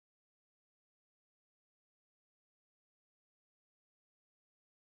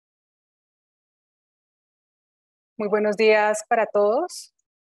Muy buenos días para todos.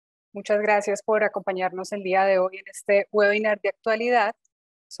 Muchas gracias por acompañarnos el día de hoy en este webinar de actualidad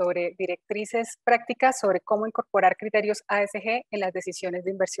sobre directrices prácticas sobre cómo incorporar criterios ESG en las decisiones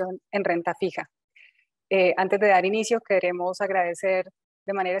de inversión en renta fija. Antes de dar inicio, queremos agradecer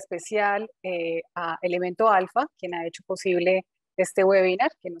de manera especial a Evento Alfa, quien ha hecho posible este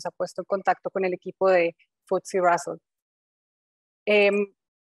webinar, que nos ha puesto en contacto con el equipo de FTSE Russell.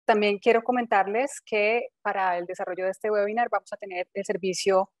 También quiero comentarles que para el desarrollo de este webinar vamos a tener el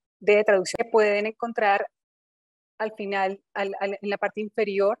servicio de traducción que pueden encontrar al final, en la parte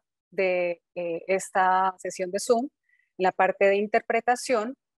inferior de esta sesión de Zoom, en la parte de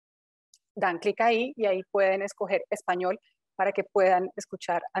interpretación. Dan clic ahí y ahí pueden escoger español para que puedan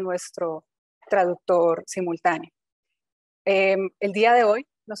escuchar a nuestro traductor simultáneo. El día de hoy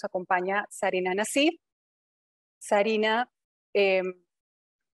nos acompaña Zarina Nasib. Zarina,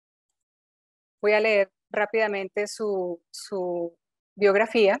 voy a leer rápidamente su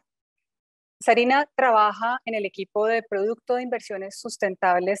biografía. Zarina trabaja en el equipo de Producto de Inversiones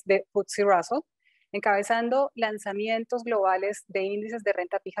Sustentables de FTSE Russell, encabezando lanzamientos globales de índices de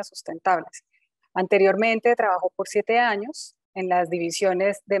renta fija sustentables. Anteriormente trabajó por 7 años en las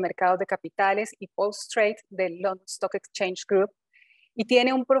divisiones de mercados de capitales y post-trade del London Stock Exchange Group y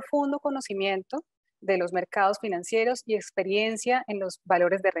tiene un profundo conocimiento de los mercados financieros y experiencia en los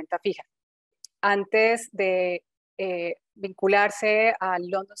valores de renta fija. Antes de vincularse al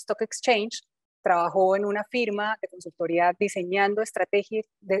London Stock Exchange, trabajó en una firma de consultoría diseñando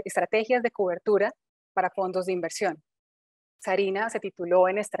estrategias de cobertura para fondos de inversión. Zarina se tituló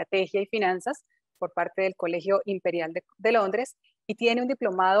en Estrategia y Finanzas por parte del Colegio Imperial de Londres y tiene un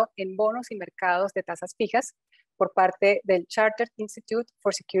diplomado en bonos y mercados de tasas fijas por parte del Chartered Institute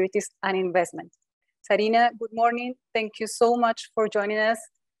for Securities and Investment. Zarina, good morning. Thank you so much for joining us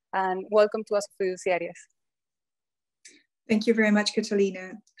and welcome to us fiduciarias. Thank you very much,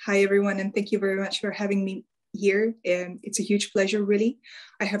 Catalina. Hi, everyone, and thank you very much for having me here. It's a huge pleasure, really.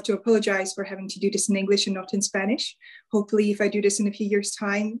 I have to apologize for having to do this in English and not in Spanish. Hopefully, if I do this in a few years'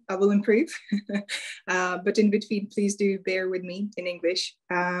 time, I will improve. But in between, please do bear with me in English.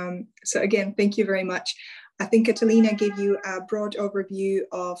 So again, thank you very much. I think Catalina gave you a broad overview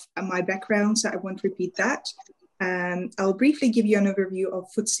of my background, so I won't repeat that. I'll briefly give you an overview of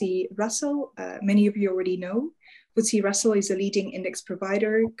FTSE Russell. Many of you already know. FTSE Russell is a leading index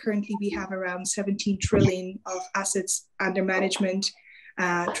provider. Currently, we have around 17 trillion of assets under management,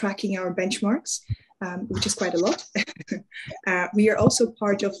 tracking our benchmarks, which is quite a lot. We are also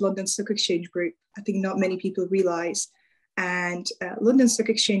part of London Stock Exchange Group. I think not many people realize. And London Stock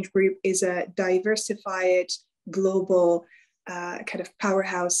Exchange Group is a diversified global kind of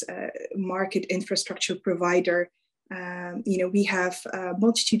powerhouse market infrastructure provider. We have a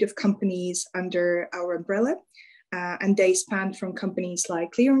multitude of companies under our umbrella. And they span from companies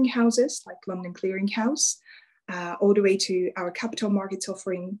like clearing houses, like London Clearing House, all the way to our capital markets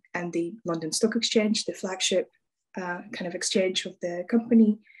offering and the London Stock Exchange, the flagship kind of exchange of the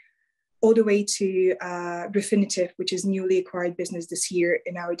company, all the way to Refinitiv, which is newly acquired business this year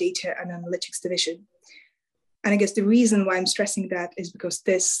in our data and analytics division. And I guess the reason why I'm stressing that is because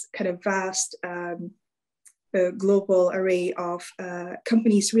this kind of vast global array of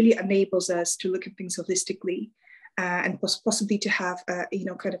companies really enables us to look at things holistically. And possibly to have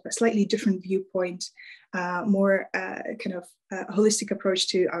kind of a slightly different viewpoint, more kind of holistic approach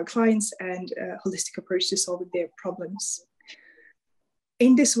to our clients and a holistic approach to solving their problems.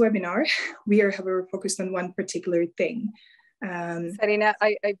 In this webinar, we are, however, focused on one particular thing. Zarina,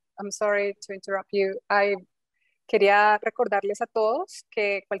 I'm sorry to interrupt you. I quería recordarles a todos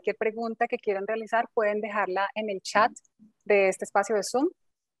que cualquier pregunta que quieran realizar pueden dejarla en el chat de este espacio de Zoom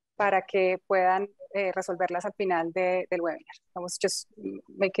para que puedan resolverlas al final del webinar. I was just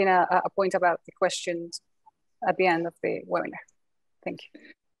making a point about the questions at the end of the webinar. Thank you.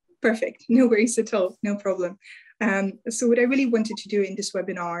 Perfect. No worries at all. No problem. So what I really wanted to do in this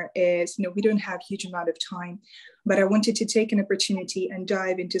webinar is, we don't have a huge amount of time, but I wanted to take an opportunity and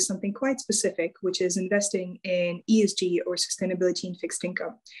dive into something quite specific, which is investing in ESG or sustainability in fixed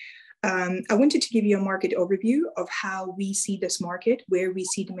income. I wanted to give you a market overview of how we see this market, where we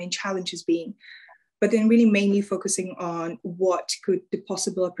see the main challenges being, but then really mainly focusing on what could the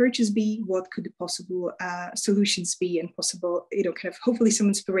possible approaches be, what could the possible solutions be, and possible, kind of hopefully some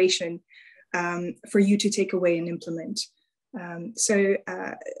inspiration for you to take away and implement. So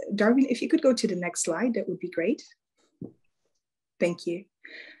Darwin, if you could go to the next slide, that would be great. Thank you.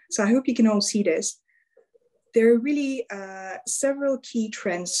 So I hope you can all see this. There are really several key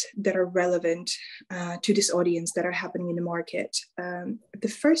trends that are relevant to this audience that are happening in the market. The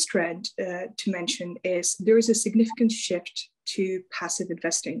first trend to mention is there is a significant shift to passive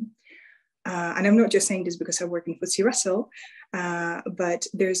investing. And I'm not just saying this because I work in FTSE Russell, but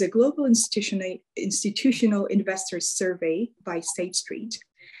there's a global institutional investors survey by State Street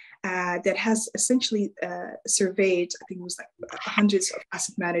that has essentially surveyed, I think it was like hundreds of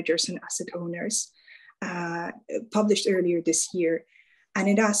asset managers and asset owners, published earlier this year. And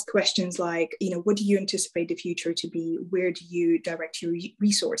it asked questions like, what do you anticipate the future to be? Where do you direct your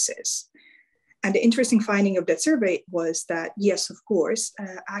resources? And the interesting finding of that survey was that, yes, of course,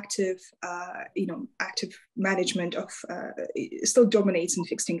 active management of still dominates in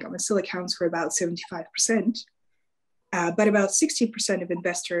fixed income. It still accounts for about 75%. But about 60% of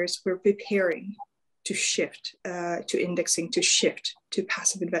investors were preparing to shift to indexing, to shift to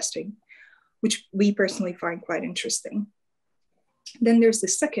passive investing, which we personally find quite interesting. Then there's the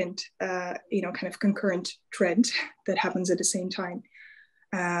second, kind of concurrent trend that happens at the same time.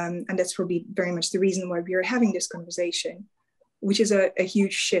 And that's probably very much the reason why we are having this conversation, which is a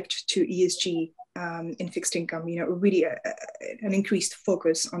huge shift to ESG in fixed income, really an increased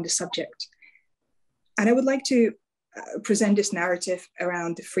focus on the subject. And I would like to present this narrative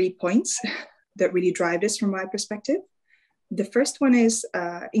around the 3 points that really drive this from my perspective. The first one is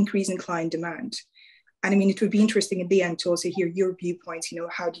increase in client demand. And I mean, it would be interesting in the end to also hear your viewpoints.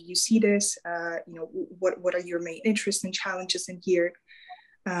 How do you see this? What are your main interests and challenges in here?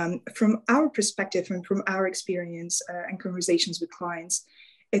 From our perspective and from our experience and conversations with clients,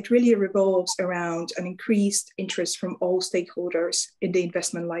 it really revolves around an increased interest from all stakeholders in the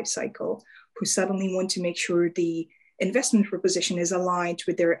investment lifecycle, who suddenly want to make sure the investment proposition is aligned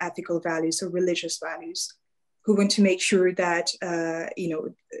with their ethical values or religious values, who want to make sure that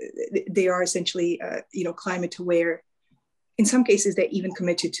they are essentially climate aware. In some cases, they're even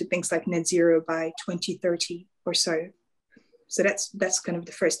committed to things like net zero by 2030 or so. So that's kind of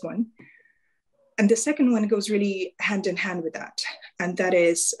the first one. And the second one goes really hand in hand with that. And that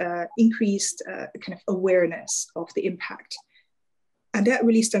is increased kind of awareness of the impact. And that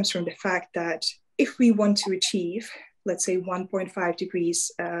really stems from the fact that if we want to achieve, let's say 1.5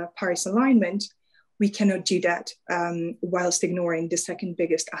 degrees Paris alignment, we cannot do that whilst ignoring the second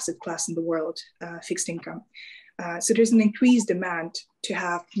biggest asset class in the world, fixed income. So there's an increased demand to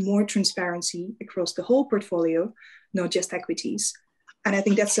have more transparency across the whole portfolio, not just equities. And I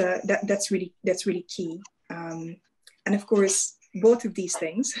think that's really key. And of course, both of these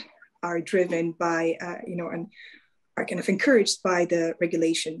things are driven by, and are kind of encouraged by the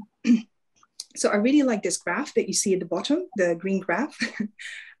regulation. So I really like this graph that you see at the bottom, the green graph.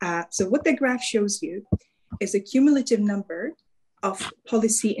 So what the graph shows you is a cumulative number of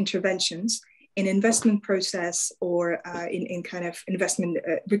policy interventions in investment process or in kind of investment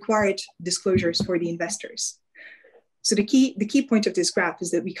required disclosures for the investors. So the key point of this graph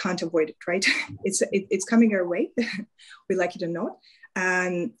is that we can't avoid it, right? It's coming our way, we like it or not.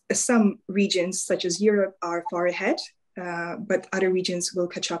 And some regions, such as Europe, are far ahead, but other regions will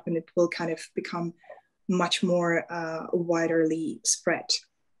catch up and it will kind of become much more widely spread.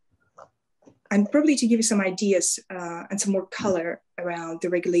 And probably to give you some ideas and some more color around the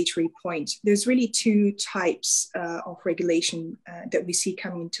regulatory point, there's really two types of regulation that we see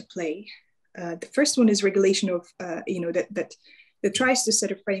coming into play. The first one is regulation of, that tries to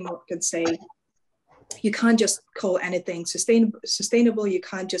set a framework and say, you can't just call anything sustainable. You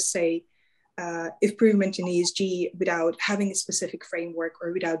can't just say improvement in ESG without having a specific framework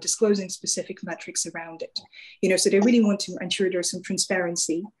or without disclosing specific metrics around it. So they really want to ensure there's some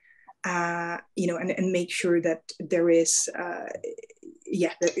transparency, and make sure that there is,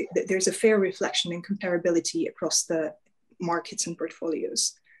 there's a fair reflection and comparability across the markets and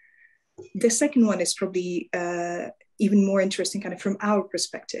portfolios. The second one is probably even more interesting kind of from our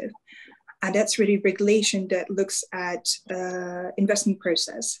perspective. And that's really regulation that looks at investment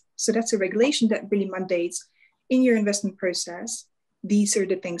process. So that's a regulation that really mandates in your investment process, these are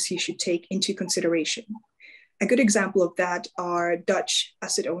the things you should take into consideration. A good example of that are Dutch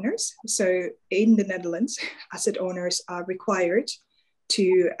asset owners. So in the Netherlands, asset owners are required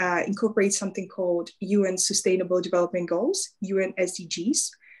to incorporate something called UN Sustainable Development Goals, UN SDGs.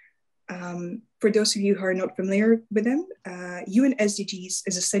 For those of you who are not familiar with them, UN SDGs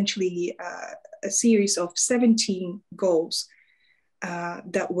is essentially a series of 17 goals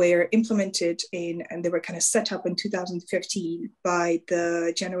that were implemented and they were kind of set up in 2015 by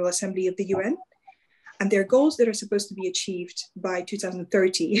the General Assembly of the UN. And their goals that are supposed to be achieved by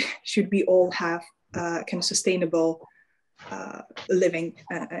 2030 should we all have kind of sustainable living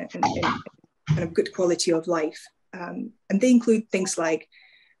and kind of good quality of life. And they include things like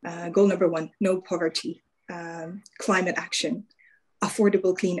goal number 1, no poverty, climate action,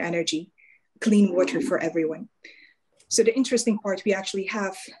 affordable clean energy, clean water for everyone. So the interesting part, we actually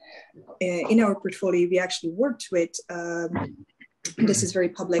have in our portfolio, we actually worked with, this is very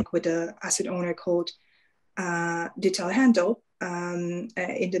public, with an asset owner called Detail Handel in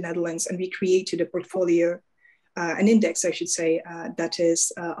the Netherlands. And we created a portfolio, an index, I should say, that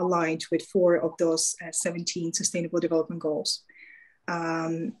is aligned with 4 of those 17 sustainable development goals.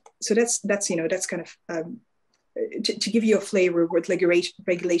 So that's you know, that's kind of, to give you a flavor of what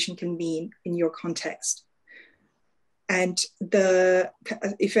regulation can mean in your context. And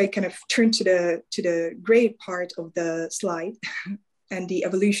if I kind of turn to the gray part of the slide and the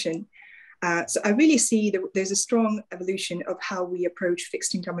evolution, so I really see that there's a strong evolution of how we approach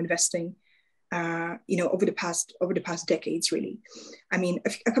fixed income investing, you know, over the past decades, really. I mean,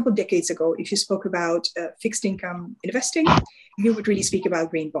 a couple of decades ago, if you spoke about fixed income investing, you would really speak about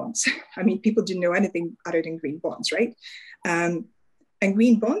green bonds. I mean, people didn't know anything other than green bonds, right? And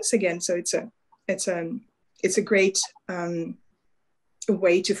green bonds, again, so it's a great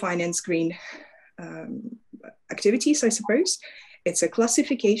way to finance green activities, I suppose. It's a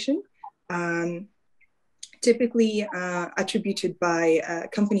classification typically attributed by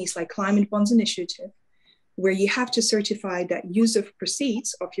companies like Climate Bonds Initiative, where you have to certify that use of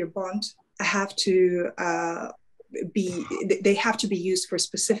proceeds of your bond have to be used for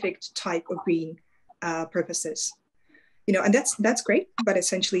specific type of green purposes. You know, and that's great, but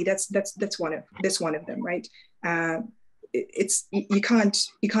essentially that's one of them, right? You can't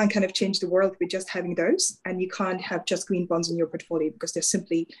kind of change the world with just having those, and you can't have just green bonds in your portfolio because there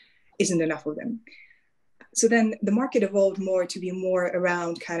simply isn't enough of them. So then the market evolved more to be more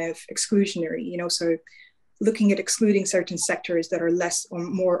around kind of exclusionary, you know, so looking at excluding certain sectors that are less or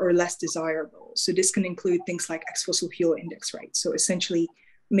more or less desirable. So this can include things like ex-fossil fuel index, right? So essentially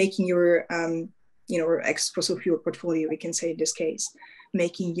making your, you know, or ex-fossil fuel portfolio, we can say in this case,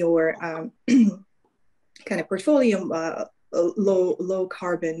 making your kind of portfolio low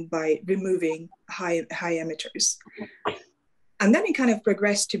carbon by removing high emitters. And then it kind of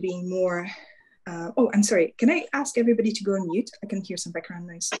progressed to being more, oh, I'm sorry, can I ask everybody to go on mute? I can hear some background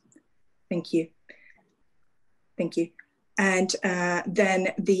noise. Thank you. Thank you. And then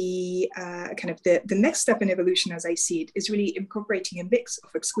the kind of the next step in evolution, as I see it, is really incorporating a mix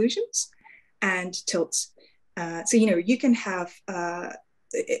of exclusions and tilts. So, you know, you can have,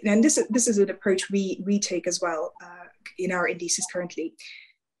 and this is an approach we take as well in our indices currently.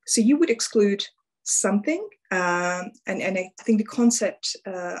 So you would exclude something, and I think the concept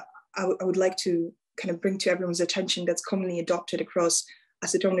I would like to kind of bring to everyone's attention that's commonly adopted across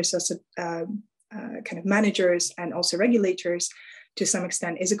asset owners, asset kind of managers, and also regulators to some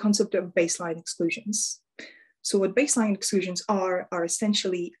extent, is a concept of baseline exclusions. So what baseline exclusions are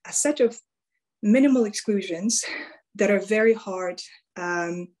essentially a set of minimal exclusions that are very hard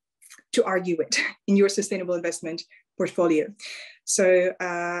to argue with in your sustainable investment portfolio. So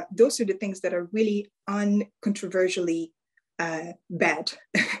those are the things that are really uncontroversially bad,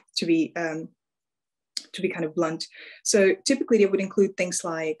 to be kind of blunt. So typically they would include things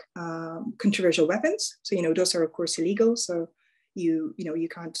like controversial weapons. So, you know, those are of course illegal. So you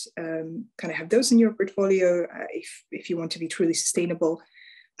can't kind of have those in your portfolio if you want to be truly sustainable.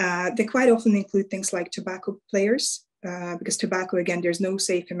 They quite often include things like tobacco players, because tobacco, again, there's no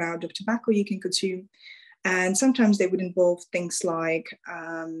safe amount of tobacco you can consume. And sometimes they would involve things like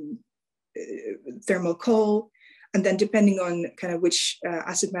thermal coal. And then depending on kind of which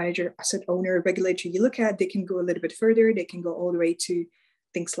asset manager, asset owner, regulator you look at, they can go a little bit further. They can go all the way to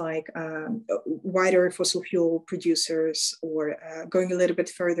things like wider fossil fuel producers, or going a little bit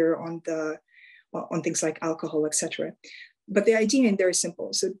further on things like alcohol, etc. But the idea in there is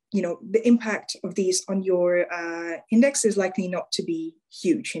simple. So, you know, the impact of these on your index is likely not to be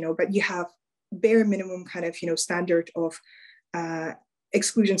huge, you know, but you have bare minimum kind of, you know, standard of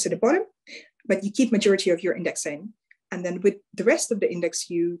exclusions at the bottom, but you keep majority of your index in. And then with the rest of the index,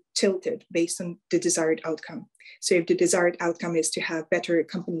 you tilt it based on the desired outcome. So if the desired outcome is to have better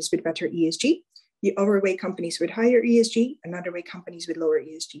companies with better ESG, you overweight companies with higher ESG and underweight companies with lower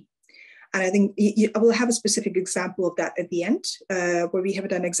ESG. And I think I will have a specific example of that at the end, where we have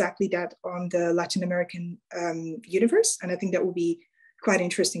done exactly that on the Latin American universe. And I think that will be quite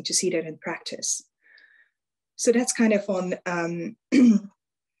interesting to see that in practice. So that's kind of on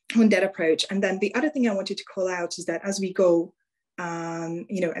that approach. And then the other thing I wanted to call out is that as we go,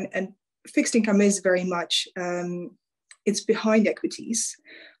 you know, and fixed income is very much, it's behind equities,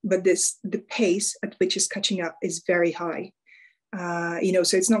 but the pace at which it's catching up is very high.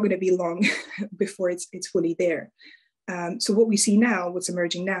 So it's not going to be long before it's fully there. So what we see now, what's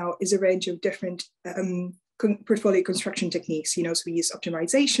emerging now, is a range of different portfolio construction techniques. So we use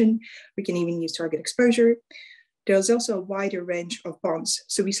optimization, we can even use target exposure. There's also a wider range of bonds.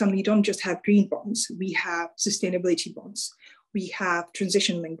 So we suddenly don't just have green bonds, we have sustainability bonds, we have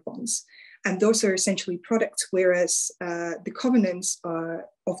transition-linked bonds. And those are essentially products, whereas the covenants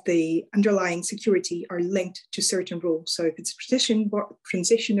of the underlying security are linked to certain rules. So if it's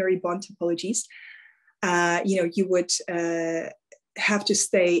transitionary bond topologies, you would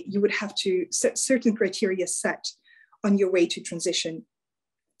have to set certain criteria set on your way to transition.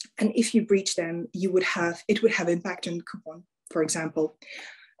 And if you breach them, it would have impact on coupon, for example.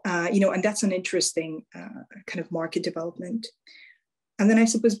 And that's an interesting kind of market development. And then I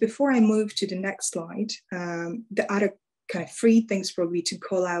suppose before I move to the next slide, the other kind of three things probably to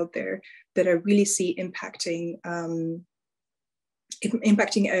call out there that I really see impacting kind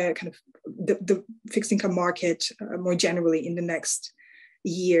of the fixed income market more generally in the next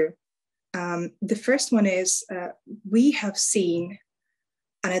year. The first one is we have seen,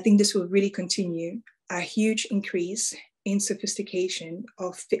 and I think this will really continue, a huge increase in sophistication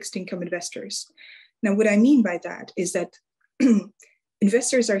of fixed income investors. Now, what I mean by that is that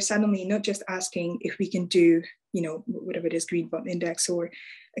investors are suddenly not just asking if we can do, whatever it is, green bond index or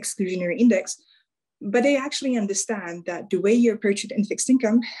exclusionary index, but they actually understand that the way you approach it in fixed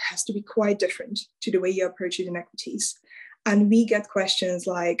income has to be quite different to the way you approach it in equities. And we get questions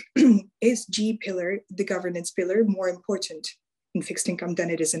like, is G pillar, the governance pillar, more important in fixed income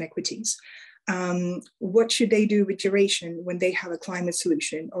than it is in equities? What should they do with duration when they have a climate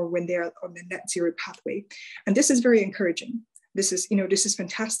solution or when they're on the net zero pathway? And this is very encouraging. This is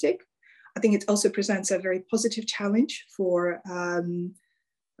fantastic. I think it also presents a very positive challenge for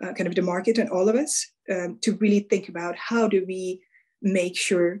kind of the market and all of us to really think about how do we make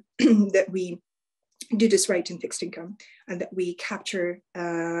sure that we do this right in fixed income and that we capture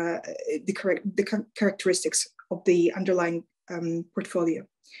the characteristics of the underlying portfolio.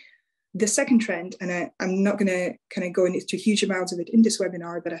 The second trend, and I'm not going to kind of go into huge amounts of it in this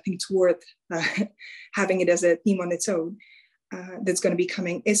webinar, but I think it's worth having it as a theme on its own, that's going to be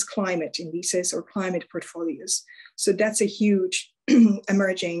coming, is climate indices or climate portfolios. So that's a huge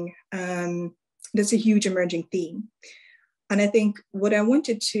emerging theme. And I think what I'm going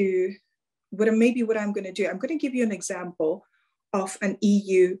to do, I'm going to give you an example of an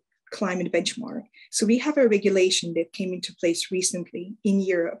EU climate benchmark. So we have a regulation that came into place recently in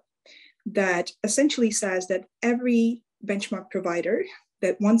Europe that essentially says that every benchmark provider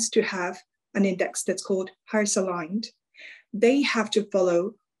that wants to have an index that's called Paris aligned, they have to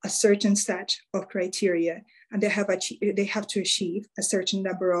follow a certain set of criteria, and they have to achieve a certain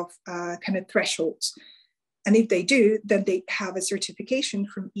number of kind of thresholds. And if they do, then they have a certification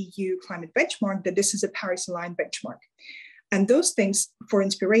from EU climate benchmark that this is a Paris aligned benchmark. And those things, for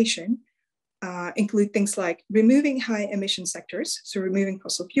inspiration, include things like removing high emission sectors, so removing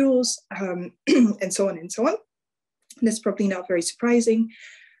fossil fuels, and so on and so on. That's probably not very surprising.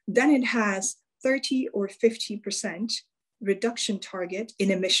 Then it has 30 or 50% reduction target in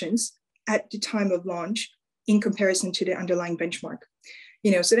emissions at the time of launch in comparison to the underlying benchmark.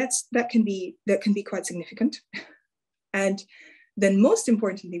 So that can be quite significant. And then most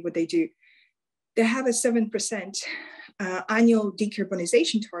importantly, what they do, they have a 7% annual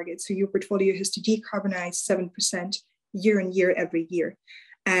decarbonization target. So your portfolio has to decarbonize 7% year on year every year.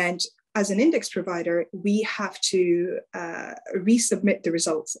 And as an index provider, we have to resubmit the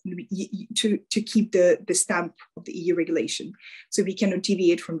results to keep the stamp of the EU regulation. So we cannot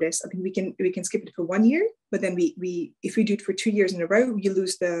deviate from this. I think we can skip it for 1 year, but then if we do it for 2 years in a row, you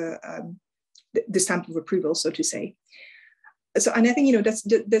lose the stamp of approval, so to say. So, and I think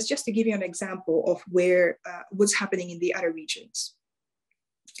that's just to give you an example of where what's happening in the other regions.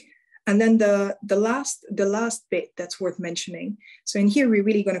 And then the last bit that's worth mentioning. So in here, we're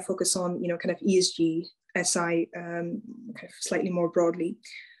really going to focus on, kind of ESG, SI, kind of slightly more broadly.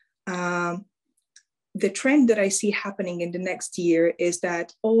 The trend that I see happening in the next year is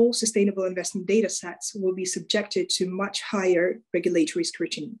that all sustainable investment data sets will be subjected to much higher regulatory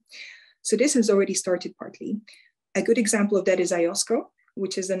scrutiny. So this has already started partly. A good example of that is IOSCO,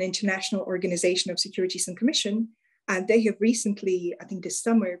 which is an international organization of securities and commission. And they have recently, I think this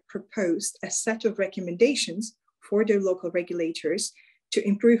summer, proposed a set of recommendations for their local regulators to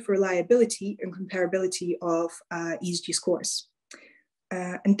improve reliability and comparability of ESG scores.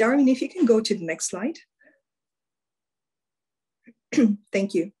 And Darwin, if you can go to the next slide.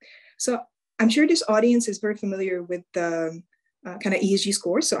 Thank you. So I'm sure this audience is very familiar with the kind of ESG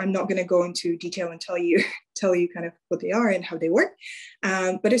scores. So I'm not going to go into detail and tell you kind of what they are and how they work.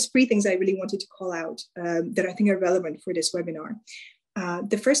 But there's 3 things I really wanted to call out that I think are relevant for this webinar.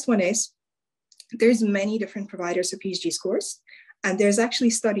 The first one is there's many different providers of ESG scores, and there's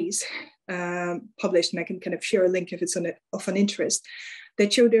actually studies published, and I can kind of share a link if it's of an interest,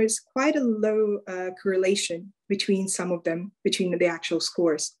 that show there's quite a low correlation between some of them, between the actual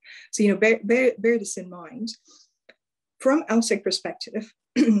scores. So, bear this in mind. From LSEG perspective,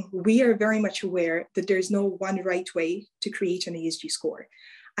 we are very much aware that there's no one right way to create an ESG score.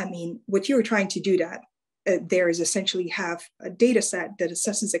 I mean, what you're trying to do there is essentially have a data set that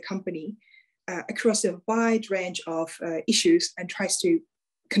assesses a company across a wide range of issues and tries to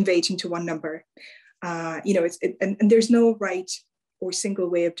convey it into one number. And there's no right or single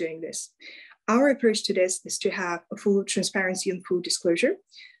way of doing this. Our approach to this is to have a full transparency and full disclosure.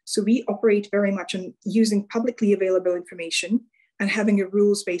 So we operate very much on using publicly available information and having a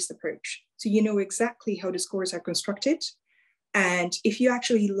rules-based approach. So you know exactly how the scores are constructed. And if you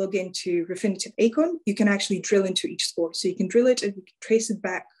actually log into Refinitiv Aecon, you can actually drill into each score. So you can drill it and trace it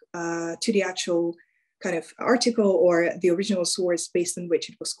back to the actual kind of article or the original source based on which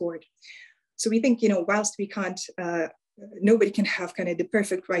it was scored. So we think, whilst we can't, nobody can have kind of the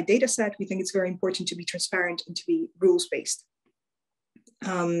perfect right data set, we think it's very important to be transparent and to be rules-based.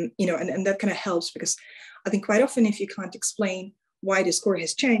 And that kind of helps, because I think quite often if you can't explain why the score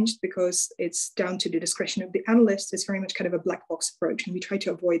has changed because it's down to the discretion of the analyst, it's very much kind of a black box approach, and we try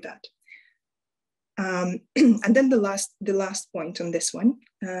to avoid that. And then the last point on this one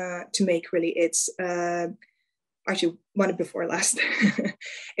to make, really, it's actually one before last,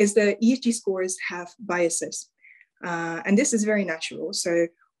 is the ESG scores have biases. And this is very natural. So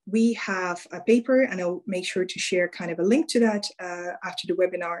we have a paper, and I'll make sure to share kind of a link to that after the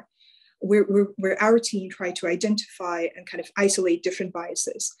webinar, where our team tried to identify and kind of isolate different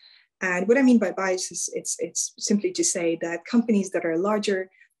biases. And what I mean by biases, it's simply to say that companies that are larger,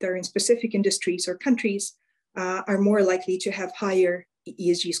 that are in specific industries or countries, are more likely to have higher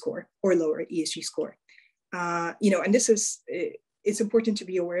ESG score or lower ESG score. And this is, it's important to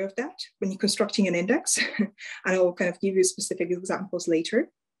be aware of that when you're constructing an index. And I'll kind of give you specific examples later.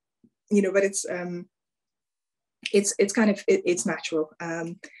 But it's natural.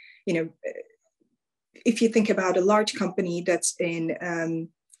 If you think about a large company that's in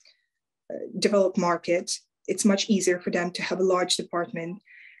developed market, it's much easier for them to have a large department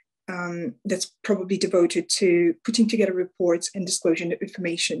that's probably devoted to putting together reports and disclosing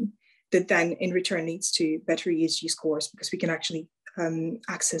information that then in return leads to better ESG scores, because we can actually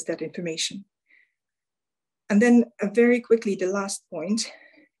access that information. And then very quickly, the last point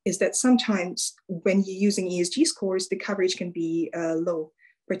is that sometimes when you're using ESG scores, the coverage can be low,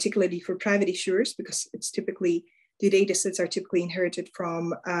 particularly for private issuers, because it's typically, the data sets are typically inherited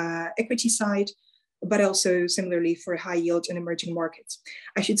from equity side, but also similarly for high yield and emerging markets.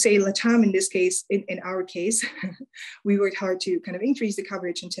 I should say LATAM in this case, in our case, we worked hard to kind of increase the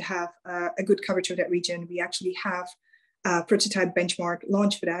coverage and to have a good coverage of that region. We actually have a prototype benchmark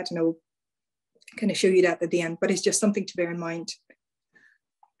launch for that, and I will kind of show you that at the end, but it's just something to bear in mind.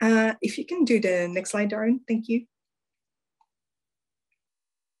 If you can do the next slide, Darren, thank you.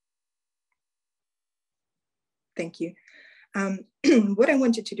 Thank you. What I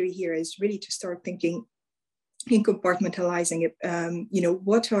wanted to do here is really to start thinking in compartmentalizing it.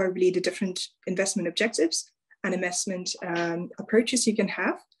 What are really the different investment objectives and investment approaches you can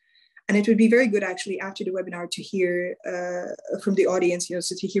have? And it would be very good actually after the webinar to hear from the audience,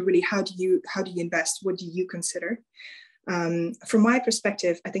 so to hear really how do you invest? What do you consider? From my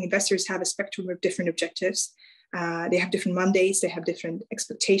perspective, I think investors have a spectrum of different objectives. They have different mandates, they have different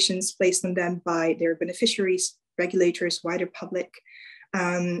expectations placed on them by their beneficiaries, regulators, wider public,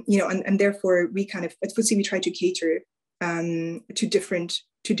 and therefore we kind of at FTSE we try to cater to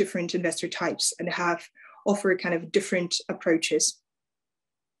different investor types and offer kind of different approaches.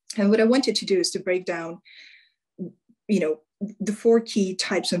 And what I wanted to do is to break down, the 4 key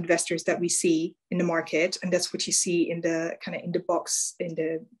types of investors that we see in the market, and that's what you see in the box, in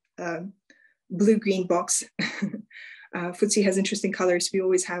the blue-green box. FTSE has interesting colors. We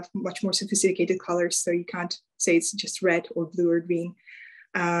always have much more sophisticated colors, so you can't say it's just red or blue or green.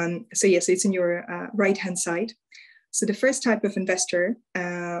 So yes, it's in your right-hand side. So the first type of investor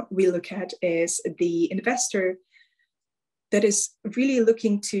we look at is the investor that is really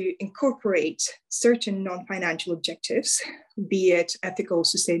looking to incorporate certain non-financial objectives, be it ethical,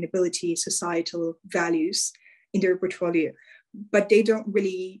 sustainability, societal values in their portfolio, but they don't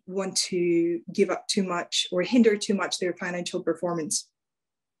really want to give up too much or hinder too much their financial performance.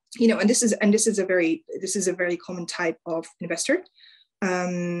 and this is a very common type of investor.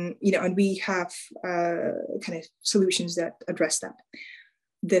 And we have kind of solutions that address that.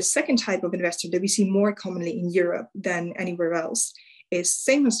 The second type of investor that we see more commonly in Europe than anywhere else is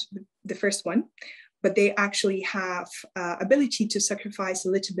same as the first one, but they actually have ability to sacrifice a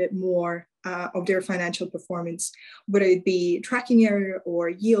little bit more of their financial performance, whether it be tracking error or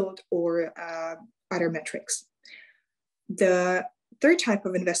yield or other metrics. The third type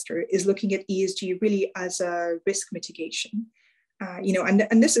of investor is looking at ESG really as a risk mitigation.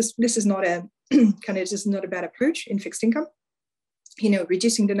 And this is not a this is not a bad approach in fixed income.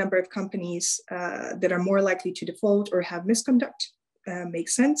 Reducing the number of companies that are more likely to default or have misconduct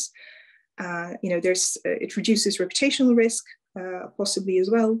makes sense. It reduces reputational risk possibly as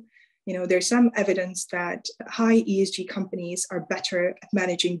well. There's some evidence that high ESG companies are better at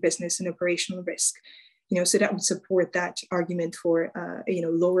managing business and operational risk. So that would support that argument for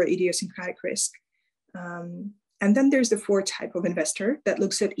lower idiosyncratic risk. And then there's the fourth type of investor that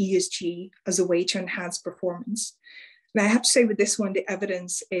looks at ESG as a way to enhance performance. And I have to say with this one, the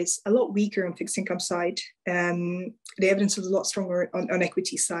evidence is a lot weaker on fixed income side. The evidence is a lot stronger on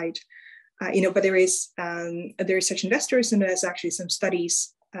equity side. But there is such investors, and there's actually some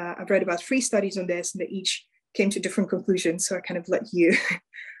studies. I've read about 3 studies on this, and they each came to different conclusions. So I kind of let you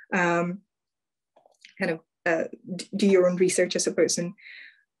do your own research, I suppose, and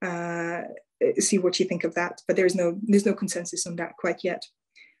see what you think of that. But there's no consensus on that quite yet.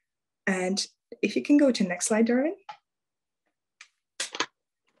 And if you can go to the next slide, Darwin.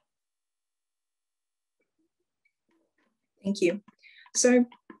 Thank you. So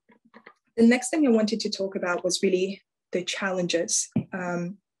the next thing I wanted to talk about was really the challenges.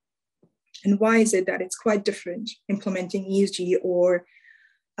 And why is it that it's quite different implementing ESG or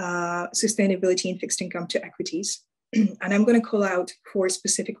sustainability in fixed income to equities? And I'm going to call out 4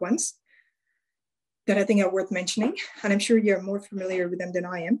 specific ones that I think are worth mentioning. And I'm sure you're more familiar with them than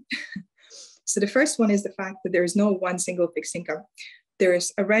I am. So the first one is the fact that there is no one single fixed income. There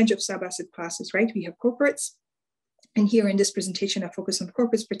is a range of sub-asset classes, right? We have corporates. And here in this presentation, I focus on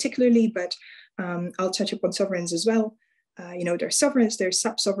corporates particularly, but I'll touch upon sovereigns as well. There's sovereigns, there's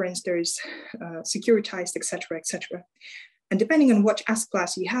sub-sovereigns, there's securitized, et cetera, et cetera. And depending on what asset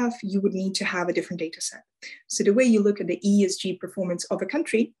class you have, you would need to have a different data set. So the way you look at the ESG performance of a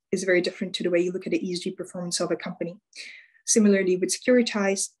country is very different to the way you look at the ESG performance of a company. Similarly, with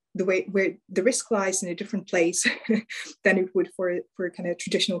securitized, the way where the risk lies in a different place than it would for kind of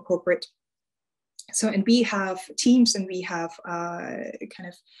traditional corporate. So, and we have teams and we have kind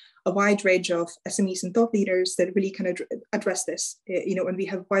of a wide range of SMEs and thought leaders that really kind of address this, and we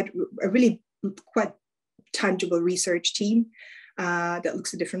have a really quite tangible research team that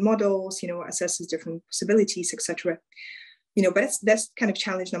looks at different models, assesses different possibilities, etc. But that's kind of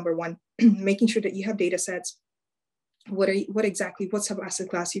challenge number one, making sure that you have data sets, what sub-asset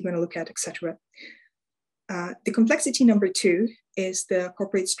class you're going to look at, etc. The complexity number 2 is the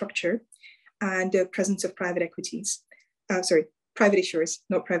corporate structure and the presence of private equities. Private issuers,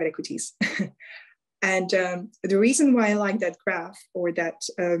 not private equities. And the reason why I like that graph or that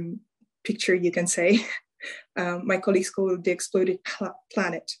picture, you can say, my colleagues call it the exploded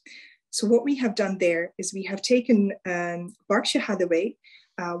planet. So what we have done there is we have taken Berkshire Hathaway,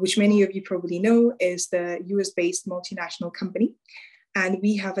 which many of you probably know is the US-based multinational company. And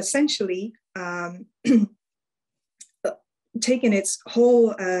we have essentially taken its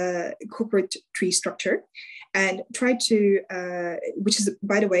whole corporate tree structure and tried to, which is,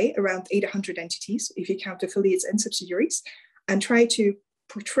 by the way, around 800 entities, if you count affiliates and subsidiaries, and try to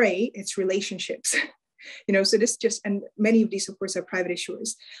portray its relationships. So this just, and many of these, of course, are private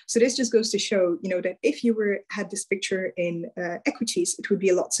issuers. So this just goes to show, that if you had this picture in equities, it would be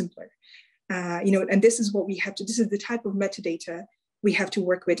a lot simpler. And this is what we have to, this is the type of metadata we have to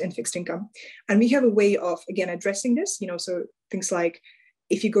work with in fixed income. And we have a way of, again, addressing this, so things like,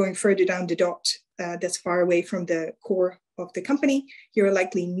 if you're going further down the dot that's far away from the core of the company, you're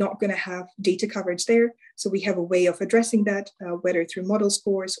likely not going to have data coverage there. So we have a way of addressing that, whether through model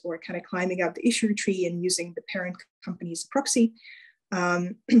scores or kind of climbing out the issuer tree and using the parent company as a proxy.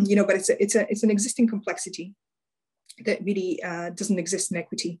 But it's an existing complexity that really doesn't exist in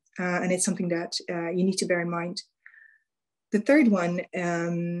equity. And it's something that you need to bear in mind. The third one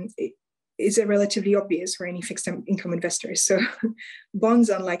is relatively obvious for any fixed income investors. So bonds,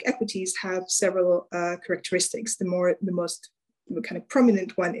 unlike equities, have several characteristics. The most kind of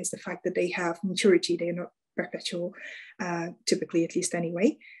prominent one is the fact that they have maturity. They are not perpetual, typically, at least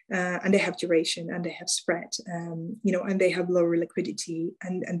anyway. And they have duration and they have spread, and they have lower liquidity,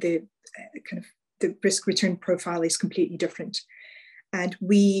 and the kind of the risk return profile is completely different. And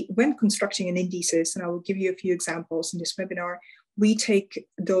when constructing an indices, and I will give you a few examples in this webinar, we take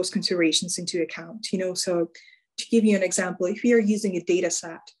those considerations into account. So to give you an example, if we are using a data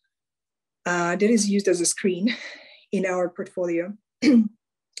set that is used as a screen in our portfolio, in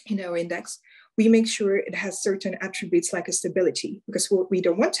our index, we make sure it has certain attributes like a stability, because what we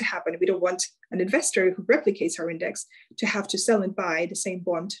don't want to happen, we don't want an investor who replicates our index to have to sell and buy the same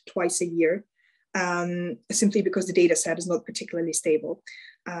bond twice a year, simply because the data set is not particularly stable.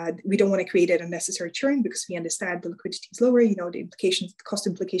 We don't want to create an unnecessary churn because we understand the liquidity is lower, the cost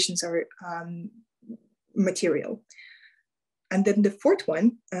implications are material. And then the fourth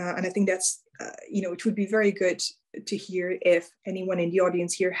one, and I think that's, it would be very good to hear if anyone in the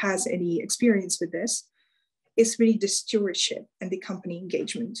audience here has any experience with this, is really the stewardship and the company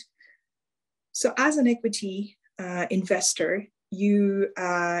engagement. So as an equity investor, you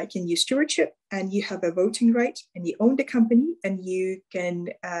can use stewardship and you have a voting right and you own the company and you can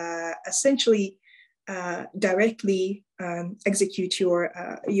essentially directly execute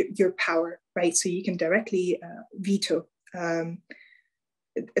your power, right? So you can directly veto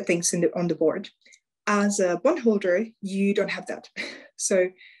things on the board. As a bondholder, you don't have that.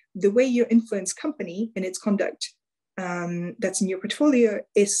 So the way you influence company in its conduct that's in your portfolio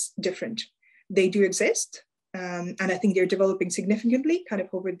is different. They do exist, and I think they're developing significantly kind of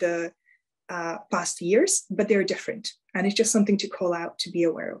over the past years, but they're different. And it's just something to call out, to be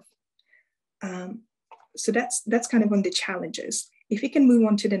aware of. So that's kind of one of the challenges. If we can move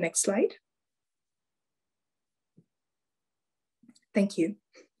on to the next slide. Thank you.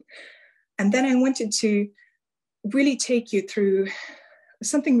 And then I wanted to really take you through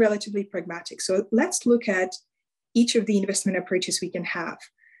something relatively pragmatic. So let's look at each of the investment approaches we can have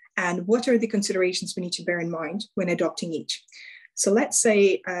and what are the considerations we need to bear in mind when adopting each. So let's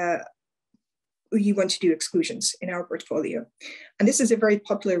say you want to do exclusions in our portfolio. And this is a very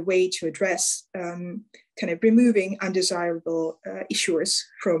popular way to address kind of removing undesirable issuers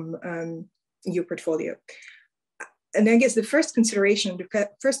from your portfolio. And I guess the first consideration, the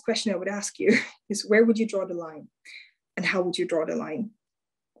first question I would ask you is, where would you draw the line? And how would you draw the line?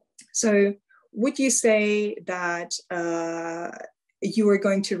 So would you say that you are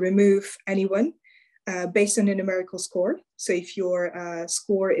going to remove anyone based on a numerical score? So if your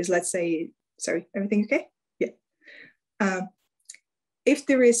score is, let's say, sorry, everything okay? Yeah. If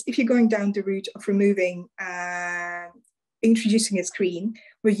you're going down the route of removing, introducing a screen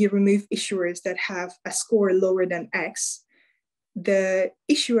where you remove issuers that have a score lower than X, the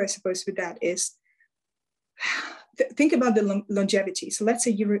issue, I suppose, with that is, think about the longevity. So let's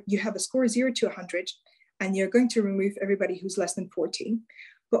say you have a score 0 to 100, and you're going to remove everybody who's less than 40.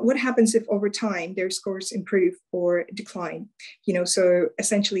 But what happens if over time their scores improve or decline? So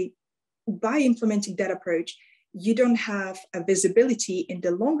essentially, by implementing that approach, you don't have a visibility in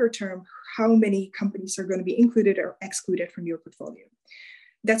the longer term how many companies are going to be included or excluded from your portfolio.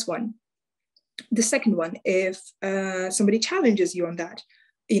 That's one. The second one, if somebody challenges you on that,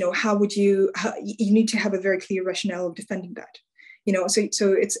 how would you need to have a very clear rationale of defending that.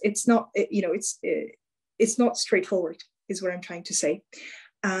 So it's not, it's not straightforward, is what I'm trying to say.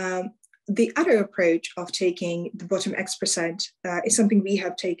 The other approach of taking the bottom X% is something we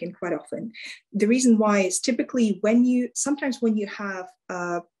have taken quite often. The reason why is typically sometimes when you have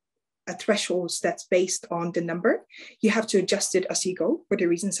a threshold that's based on the number, you have to adjust it as you go for the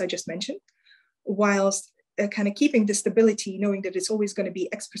reasons I just mentioned, whilst kind of keeping the stability, knowing that it's always going to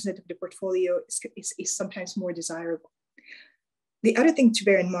be X% of the portfolio is sometimes more desirable. The other thing to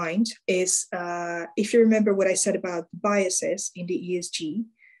bear in mind is, if you remember what I said about biases in the ESG,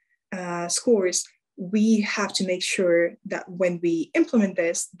 scores, we have to make sure that when we implement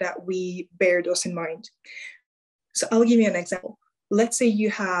this, that we bear those in mind. So I'll give you an example. Let's say you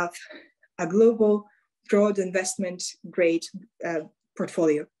have a global broad investment grade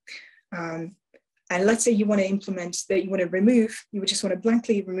portfolio. And let's say you want to implement that, you would just want to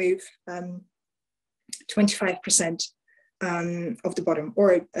blankly remove 25% of the bottom,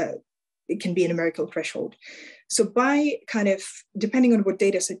 or it can be a numerical threshold. So by kind of, depending on what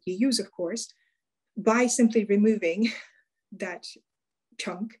data set you use, of course, by simply removing that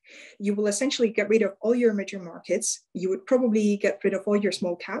chunk, you will essentially get rid of all your major markets. You would probably get rid of all your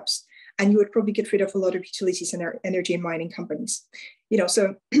small caps, and you would probably get rid of a lot of utilities and energy and mining companies.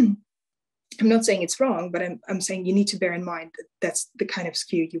 So I'm not saying it's wrong, but I'm saying you need to bear in mind that that's the kind of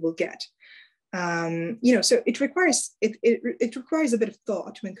skew you will get. So it requires a bit of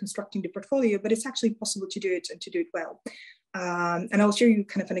thought when constructing the portfolio, but it's actually possible to do it and to do it well. And I'll show you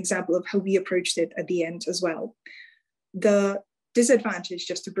kind of an example of how we approached it at the end as well. The disadvantage,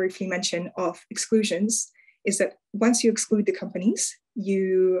 just to briefly mention, of exclusions is that once you exclude the companies,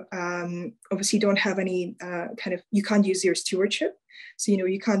 you obviously don't have any you can't use your stewardship. So,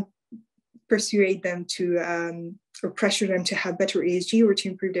 you can't persuade them to or pressure them to have better ESG or to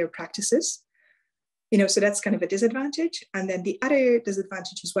improve their practices. So that's kind of a disadvantage. And then the other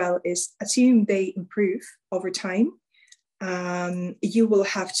disadvantage as well is assume they improve over time. You will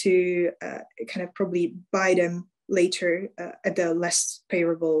have to kind of probably buy them later at the less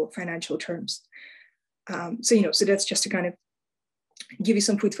favorable financial terms. So that's just to kind of give you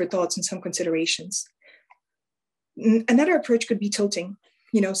some food for thoughts and some considerations. Another approach could be tilting,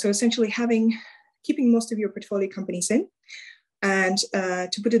 so essentially keeping most of your portfolio companies in. And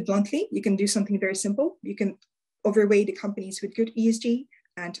to put it bluntly, you can do something very simple. You can overweight the companies with good ESG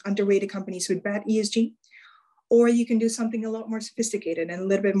and underweight the companies with bad ESG. Or you can do something a lot more sophisticated and a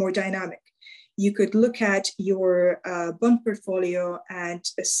little bit more dynamic. You could look at your bond portfolio and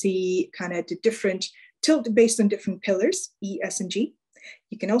see kind of the different tilt based on different pillars, E, S, and G.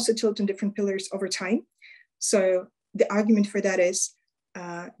 You can also tilt on different pillars over time. So the argument for that is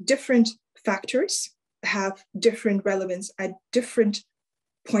different factors have different relevance at different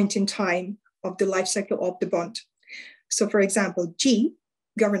point in time of the life cycle of the bond. So for example, G,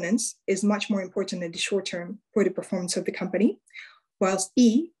 governance, is much more important in the short term for the performance of the company, whilst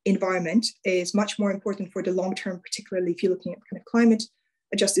E, environment, is much more important for the long term, particularly if you're looking at kind of climate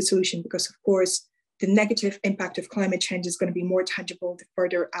adjusted solution, because of course, the negative impact of climate change is going to be more tangible the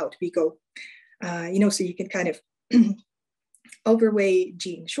further out we go. So you can kind of overweigh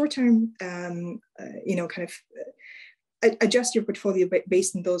G in the short term, adjust your portfolio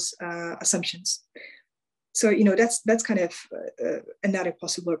based on those assumptions. So, that's kind of another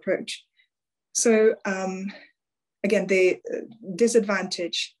possible approach. So again, the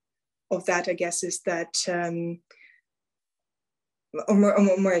disadvantage of that, I guess, is that, I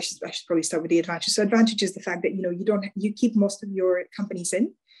should probably start with the advantage. So advantage is the fact that, you keep most of your companies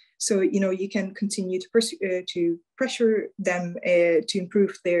in. So, you can continue to pressure them to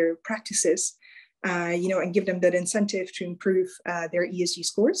improve their practices, and give them that incentive to improve their ESG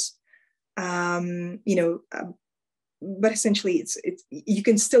scores. But essentially you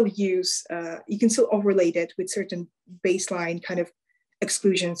can still overlay it with certain baseline kind of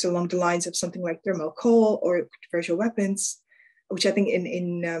exclusions along the lines of something like thermal coal or controversial weapons, which I think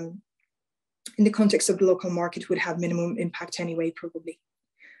in the context of the local market would have minimum impact anyway, probably.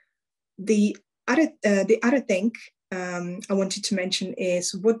 The other thing I wanted to mention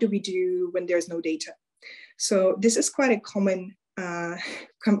is, what do we do when there's no data? So this is quite a common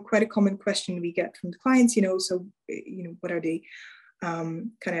question we get from the clients. So what are the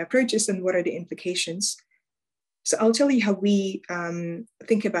kind of approaches and what are the implications? So I'll tell you how we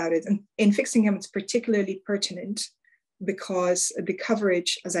think about it. And in fixed income, it's particularly pertinent because the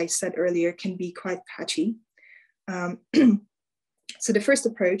coverage, as I said earlier, can be quite patchy. So the first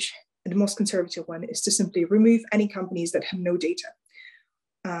approach, and the most conservative one, is to simply remove any companies that have no data.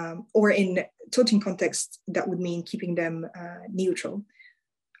 Or in tilting context, that would mean keeping them neutral.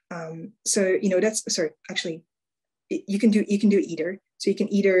 So you can do either. So you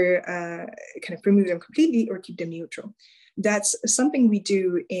can either kind of remove them completely or keep them neutral. That's something we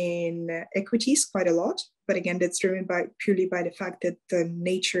do in equities quite a lot, but again, that's driven purely by the fact that the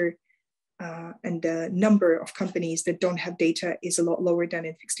nature and the number of companies that don't have data is a lot lower than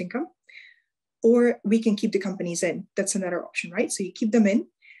in fixed income. Or we can keep the companies in. That's another option, right? So you keep them in.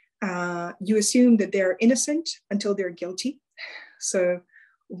 You assume that they're innocent until they're guilty. So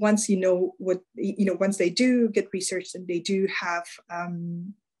once once they do get researched and they do have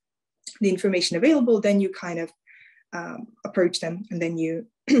the information available, then you kind of approach them, and then you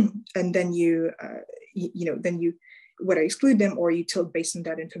whether exclude them or you tilt based on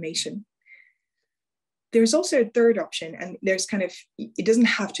that information. There's also a third option, and there's it doesn't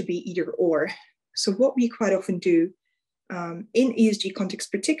have to be either or. So what we quite often do in ESG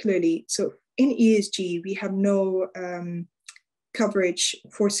context particularly, so in ESG, we have no coverage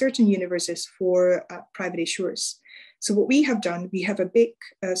for certain universes for private issuers. So what we have done, we have a big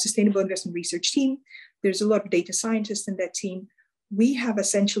sustainable investment research team. There's a lot of data scientists in that team. We have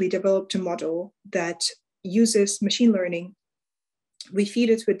essentially developed a model that uses machine learning. We feed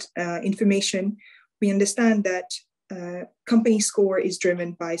it with information. We understand that company score is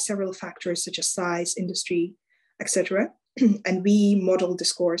driven by several factors such as size, industry, etc. And we model the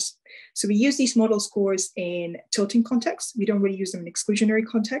scores. So we use these model scores in tilting context. We don't really use them in exclusionary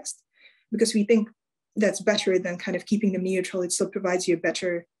context because we think that's better than kind of keeping them neutral. It still provides you a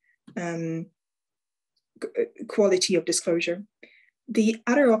better quality of disclosure. The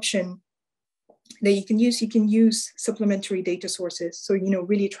other option that you can use supplementary data sources. So,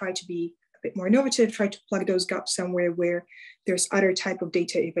 really try to be bit more innovative, try to plug those gaps somewhere where there's other type of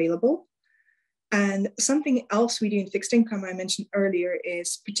data available. And something else we do in fixed income I mentioned earlier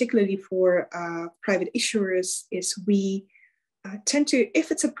is particularly for private issuers is we tend to,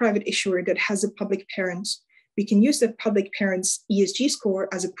 if it's a private issuer that has a public parent, we can use the public parent's ESG score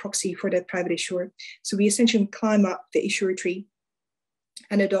as a proxy for that private issuer. So we essentially climb up the issuer tree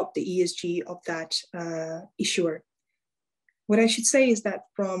and adopt the ESG of that issuer. What I should say is that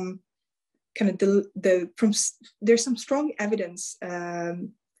from kind of there's some strong evidence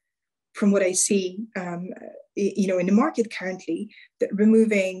from what I see, you know, in the market currently, that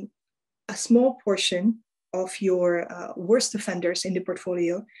removing a small portion of your worst offenders in the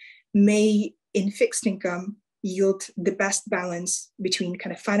portfolio may, in fixed income, yield the best balance between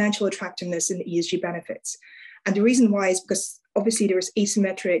kind of financial attractiveness and ESG benefits. And the reason why is because obviously there is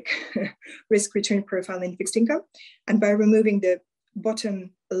asymmetric risk return profile in fixed income. And by removing the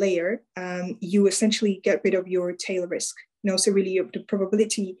bottom layer, you essentially get rid of your tail risk. You know, so really the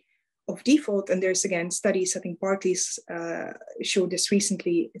probability of default, and there's again studies, I think Barclays showed this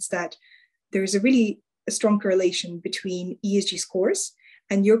recently, is that there is a strong correlation between ESG scores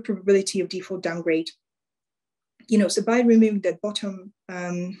and your probability of default downgrade. You know, so by removing that bottom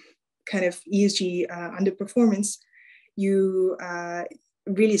kind of ESG underperformance, you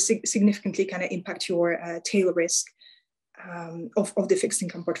really significantly kind of impact your tail risk of the fixed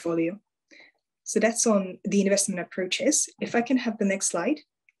income portfolio. So that's on the investment approaches. If I can have the next slide.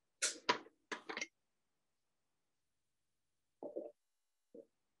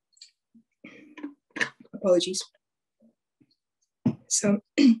 Apologies. So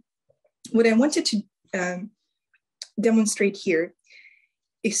what I wanted to demonstrate here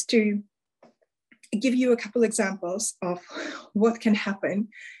is to give you a couple examples of what can happen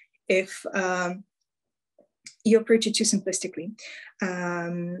if you approach it too simplistically,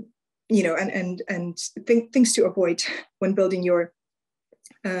 you know, and things to avoid when building your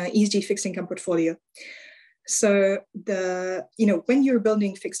ESG fixed income portfolio. So you know, when you're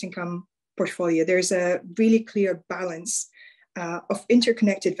building fixed income portfolio, there's a really clear balance of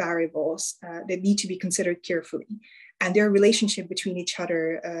interconnected variables that need to be considered carefully, and their relationship between each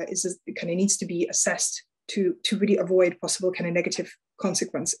other kind of needs to be assessed to really avoid possible kind of negative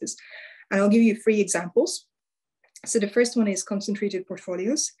consequences. And I'll give you 3 examples. So the first one is concentrated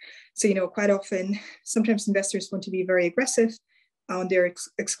portfolios. So, you know, quite often, sometimes investors want to be very aggressive on their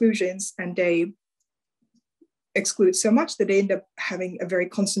exclusions, and they exclude so much that they end up having a very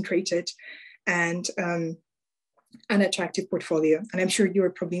concentrated and unattractive portfolio. And I'm sure you're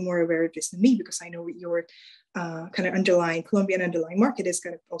probably more aware of this than me, because I know your kind of Colombian underlying market is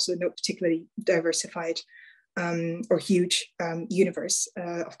kind of also not particularly diversified or huge universe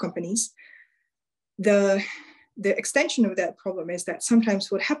of companies. The extension of that problem is that sometimes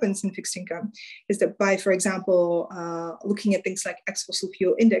what happens in fixed income is that by, for example, looking at things like ex-fossil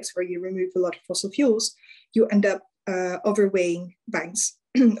fuel index, where you remove a lot of fossil fuels, you end up overweighing banks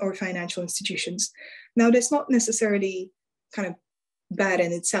or financial institutions. Now, that's not necessarily kind of bad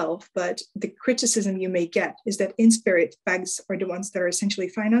in itself, but the criticism you may get is that in spirit, banks are the ones that are essentially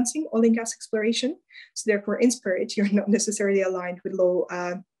financing oil and gas exploration. So therefore, in spirit, you're not necessarily aligned with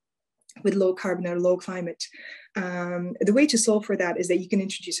low carbon or low climate. The way to solve for that is that you can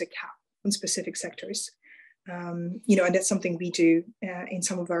introduce a cap on specific sectors. You know, and that's something we do in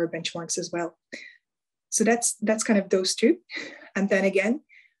some of our benchmarks as well. So that's kind of those 2. And then again,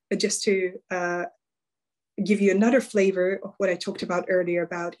 just to give you another flavor of what I talked about earlier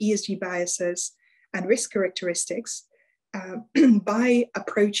about ESG biases and risk characteristics, by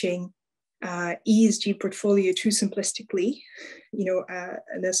approaching ESG portfolio too simplistically, you know,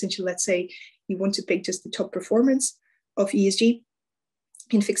 and essentially, let's say you want to pick just the top performance of ESG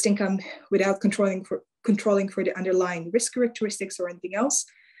in fixed income without controlling for the underlying risk characteristics or anything else,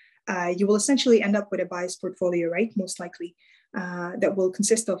 you will essentially end up with a biased portfolio, right? Most likely, that will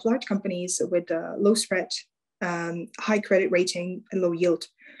consist of large companies with low spread, high credit rating, and low yield.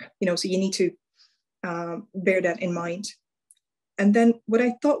 You know, so you need to bear that in mind. And then what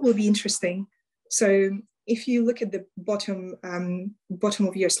I thought will be interesting, so if you look at the bottom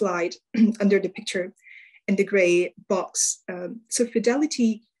of your slide under the picture in the gray box, so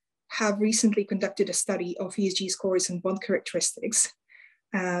Fidelity have recently conducted a study of ESG scores and bond characteristics.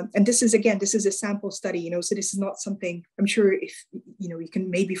 And this is a sample study, you know, so this is not something, I'm sure if, you know, you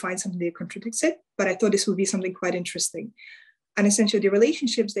can maybe find something that contradicts it, but I thought this would be something quite interesting. And essentially the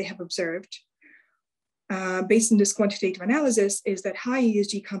relationships they have observed based on this quantitative analysis is that high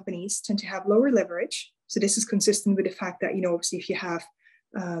ESG companies tend to have lower leverage. So this is consistent with the fact that, you know, obviously if you have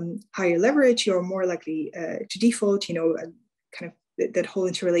higher leverage, you're more likely to default, you know, kind of that whole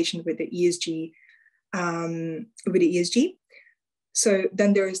interrelation with the ESG. So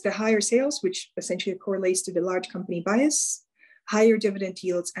then there is the higher sales, which essentially correlates to the large company bias, higher dividend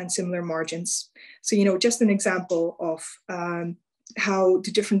yields, and similar margins. So, you know, just an example of how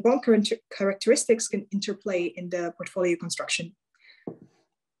the different bond characteristics can interplay in the portfolio construction.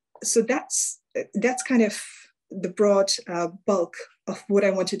 So that's kind of the broad bulk of what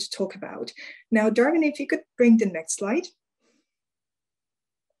I wanted to talk about. Now, Darwin, if you could bring the next slide.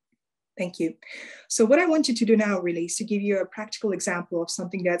 Thank you. So what I want you to do now really is to give you a practical example of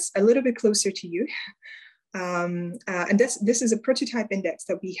something that's a little bit closer to you. And this is a prototype index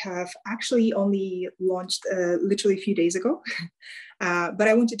that we have actually only launched literally a few days ago. But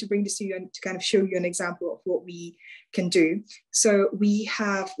I wanted to bring this to you and to kind of show you an example of what we can do. So we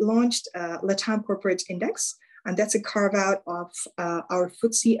have launched LATAM Corporate Index, and that's a carve out of our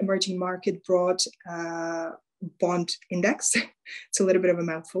FTSE Emerging Market Broad Bond Index. It's a little bit of a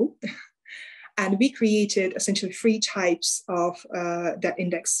mouthful. And we created essentially 3 types of that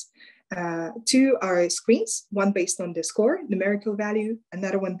index. 2 are screens, one based on the score, numerical value,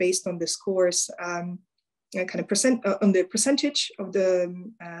 another one based on the scores, on the percentage of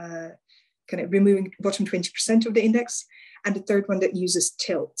the kind of removing bottom 20% of the index, and the third one that uses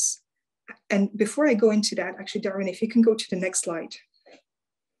tilts. And before I go into that, actually, Darwin, if you can go to the next slide.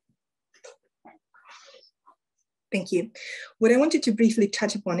 Thank you. What I wanted to briefly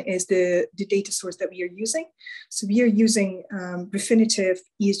touch upon is the data source that we are using. So we are using Refinitiv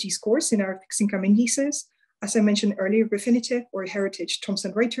ESG scores in our fixed income indices. As I mentioned earlier, Refinitiv or Heritage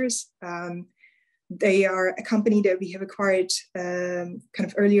Thomson Reuters, they are a company that we have acquired kind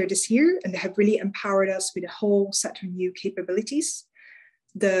of earlier this year, and they have really empowered us with a whole set of new capabilities.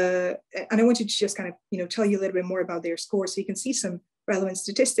 And I wanted to just kind of, you know, tell you a little bit more about their scores. So you can see some relevant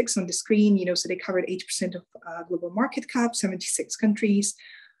statistics on the screen, you know, so they covered 80% of global market cap, 76 countries.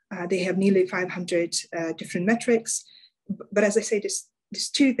 They have nearly 500 different metrics. But as I say, there's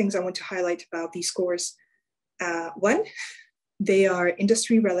 2 things I want to highlight about these scores. One, they are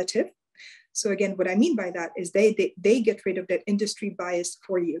industry relative. So again, what I mean by that is they get rid of that industry bias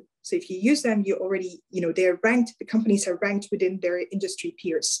for you. So if you use them, you already, you know, they're ranked, the companies are ranked within their industry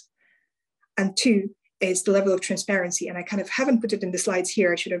peers. And 2, is the level of transparency. And I kind of haven't put it in the slides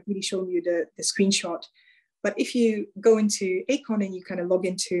here. I should have really shown you the screenshot. But if you go into Aecon and you kind of log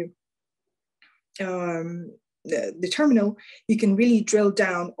into the terminal, you can really drill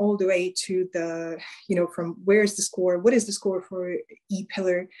down all the way to the, you know, from where's the score, what is the score for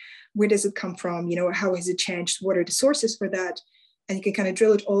E-pillar, where does it come from, you know, how has it changed, what are the sources for that? And you can kind of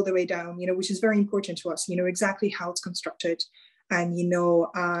drill it all the way down, you know, which is very important to us, you know, exactly how it's constructed. And, you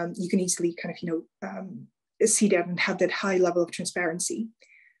know, you can easily kind of, you know, see that and have that high level of transparency.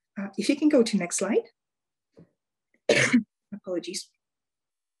 If you can go to next slide. Apologies.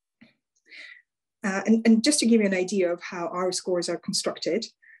 And just to give you an idea of how our scores are constructed.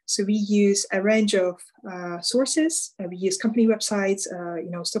 So we use a range of sources. We use company websites,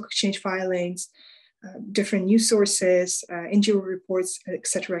 you know, stock exchange filings, different news sources, NGO reports, et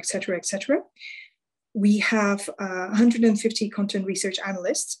cetera, et cetera, et cetera. We have 150 content research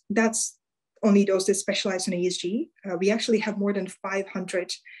analysts. That's only those that specialize in ESG. We actually have more than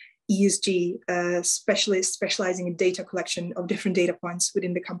 500 ESG specialists specializing in data collection of different data points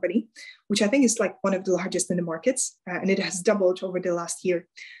within the company, which I think is like one of the largest in the markets. And it has doubled over the last year,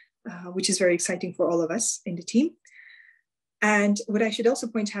 which is very exciting for all of us in the team. And what I should also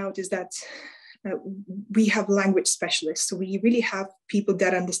point out is that we have language specialists. So we really have people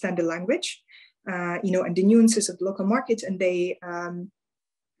that understand the language, you know, and the nuances of the local market, and they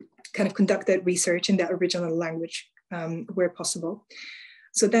kind of conduct that research in that original language where possible.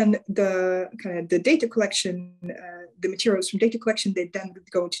 So then the kind of the data collection, the materials from data collection, they then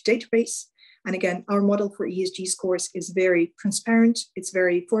go into database. And again, our model for ESG scores is very transparent. It's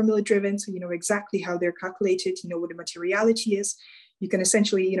very formula driven. So you know exactly how they're calculated, you know what the materiality is. You can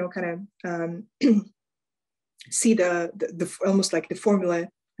essentially, you know, kind of see the almost like the formula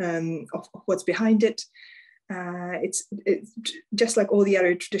of what's behind it. It's just like all the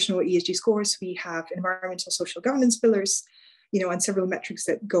other traditional ESG scores. We have environmental, social governance pillars, you know, and several metrics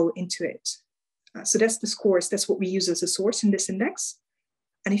that go into it. So that's the scores. That's what we use as a source in this index.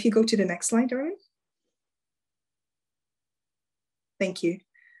 And if you go to the next slide, Darwin. Thank you.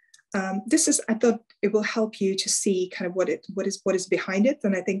 This is, I thought it will help you to see kind of what is behind it.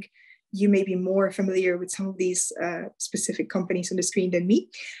 And I think you may be more familiar with some of these specific companies on the screen than me.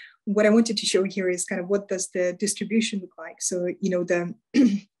 What I wanted to show here is kind of what does the distribution look like. So, you know,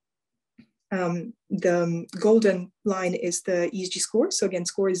 the golden line is the ESG score. So again,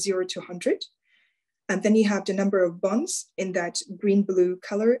 score is 0 to 100. And then you have the number of bonds in that green-blue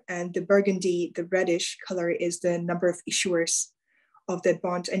color, and the burgundy, the reddish color is the number of issuers of that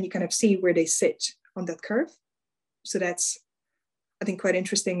bond, and you kind of see where they sit on that curve. So that's, I think, quite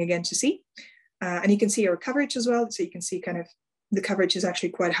interesting again to see. And you can see our coverage as well. So you can see kind of the coverage is actually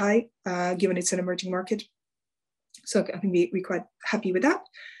quite high, given it's an emerging market. So I think we're quite happy with that.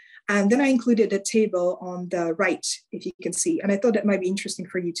 And then I included a table on the right, if you can see, and I thought that might be interesting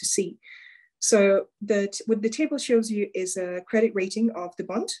for you to see. So what the table shows you is a credit rating of the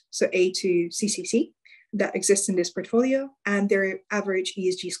bond, so A to CCC, that exists in this portfolio, and their average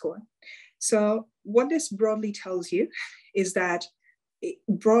ESG score. So what this broadly tells you is that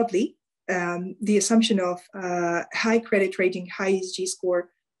broadly, the assumption of high credit rating, high ESG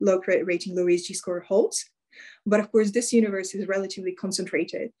score, low credit rating, low ESG score holds. But of course, this universe is relatively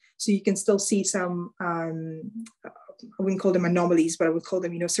concentrated. So you can still see some, I wouldn't call them anomalies, but I would call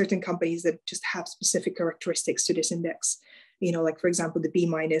them, certain companies that just have specific characteristics to this index. Like, for example, the B-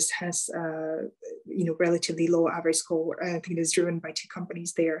 has, relatively low average score. I think it's driven by two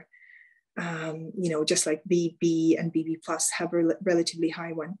companies there. Just like BB and BB plus have a relatively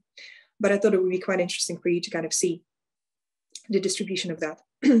high one. But I thought it would be quite interesting for you to kind of see the distribution of that.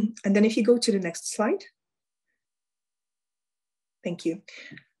 And then if you go to the next slide. Thank you.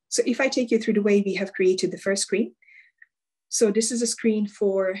 So if I take you through the way we have created the first screen. So this is a screen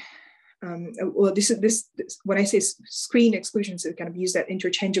for, this when I say screen exclusions, I kind of use that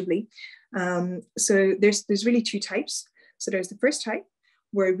interchangeably. So there's really two types. So there's the first type,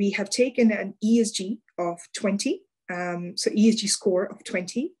 where we have taken an ESG of 20, so ESG score of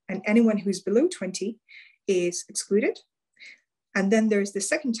 20, and anyone who's below 20 is excluded. And then there's the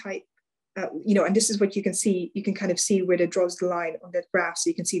second type, and this is what you can see. You can kind of see where it draws the line on that graph. So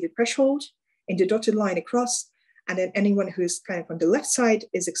you can see the threshold and the dotted line across, and then anyone who's kind of on the left side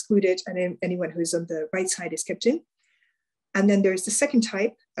is excluded, and then anyone who's on the right side is kept in. And then there's the second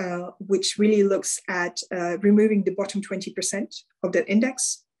type, which really looks at removing the bottom 20% of that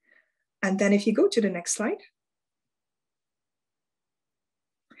index. And then if you go to the next slide,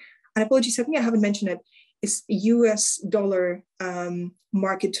 and apologies, I think I haven't mentioned it, it's US dollar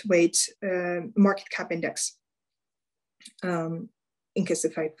market cap index, in case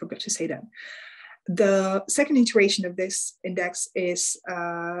if I forgot to say that. The second iteration of this index is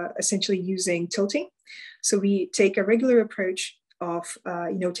essentially using tilting. So we take a regular approach of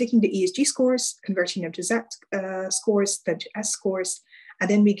taking the ESG scores, converting them to Z scores, then to S scores, and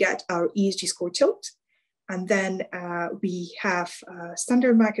then we get our ESG score tilt. And then we have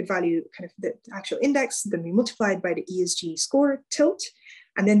standard market value, kind of the actual index, then we multiply it by the ESG score tilt,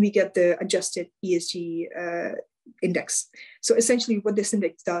 and then we get the adjusted ESG index. So essentially what this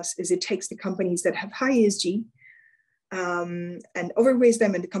index does is it takes the companies that have high ESG and overweights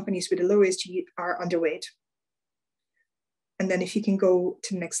them, and the companies with a low ESG are underweight. And then if you can go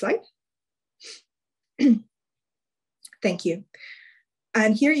to the next slide. Thank you.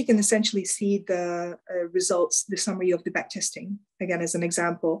 And here you can essentially see the results, the summary of the backtesting, again, as an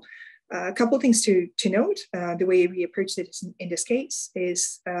example. A couple of things to note. The way we approached it in this case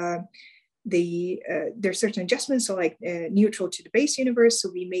is there's certain adjustments, so like neutral to the base universe.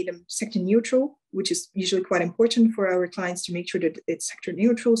 So we made them sector neutral, which is usually quite important for our clients to make sure that it's sector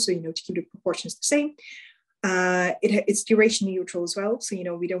neutral. So, to keep the proportions the same. It's duration neutral as well. So,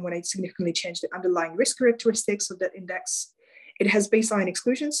 we don't want to significantly change the underlying risk characteristics of that index. It has baseline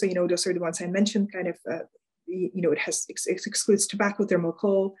exclusions. So, those are the ones I mentioned, kind of, it excludes tobacco, thermal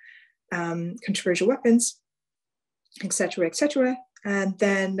coal, controversial weapons, et cetera, and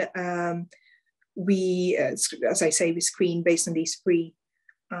then we, as I say, we screen based on these three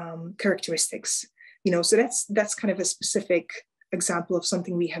characteristics. So that's kind of a specific example of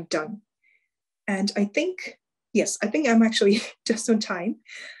something we have done. And I think I'm actually just on time.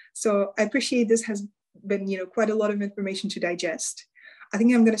 So I appreciate this has been, quite a lot of information to digest. I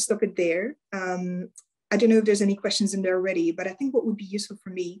think I'm going to stop it there. I don't know if there's any questions in there already, but I think what would be useful for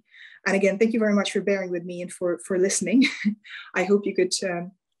me, and again, thank you very much for bearing with me and for listening. I hope you could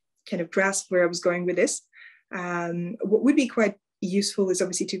kind of grasp where I was going with this. What would be quite useful is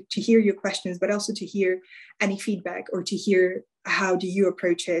obviously to hear your questions, but also to hear any feedback or to hear how do you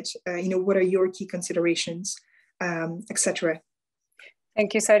approach it? What are your key considerations, etc.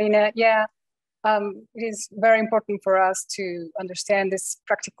 Thank you, Zarina. Yeah, it is very important for us to understand these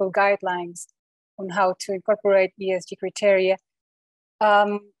practical guidelines on how to incorporate ESG criteria.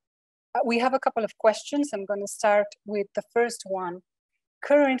 We have a couple of questions. I'm going to start with the first one.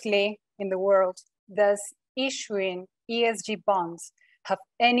 Currently in the world, does issuing ESG bonds have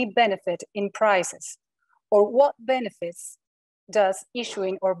any benefit in prices? Or what benefits does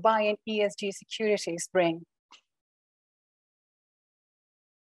issuing or buying ESG securities bring?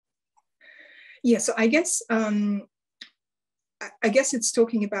 Yeah, so I guess it's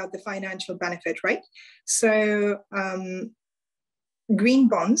talking about the financial benefit, right? So green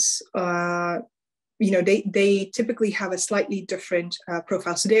bonds, they typically have a slightly different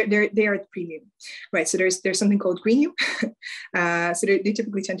profile. So they are at premium, right? So there's something called green. So they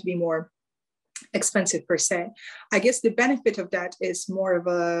typically tend to be more expensive per se. I guess the benefit of that is more of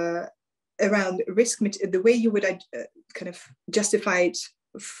around risk, the way you would kind of justify it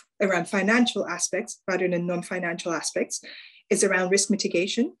around financial aspects rather than non-financial aspects is around risk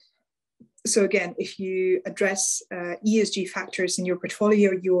mitigation. So again, if you address ESG factors in your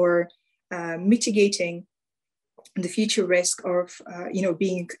portfolio, you're mitigating the future risk of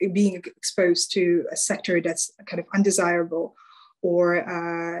being exposed to a sector that's kind of undesirable,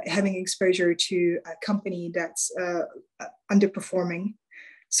 or having exposure to a company that's underperforming.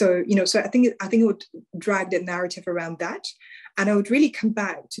 So I think it would drag the narrative around that, and I would really come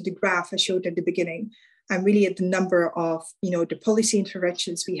back to the graph I showed at the beginning, and really at the number of the policy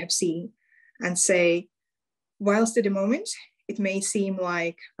interventions we have seen, and say, whilst at the moment it may seem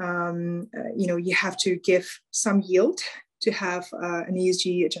like you have to give some yield to have an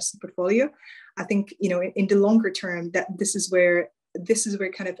ESG adjusted portfolio, I think in the longer term that this is where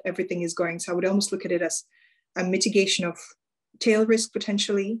kind of everything is going. So I would almost look at it as a mitigation of tail risk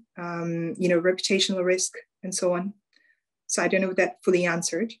potentially, reputational risk and so on. So I don't know if that fully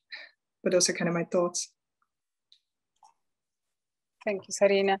answered, but those are kind of my thoughts. Thank you,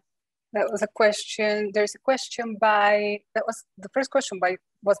 Zarina. That was a question. There's a question the first question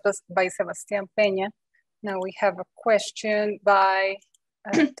was by Sebastián Peña. Now we have a question by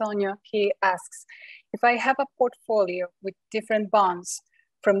Antonio. He asks, if I have a portfolio with different bonds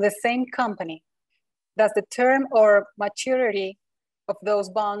from the same company, does the term or maturity of those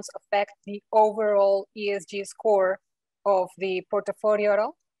bonds affect the overall ESG score of the portfolio at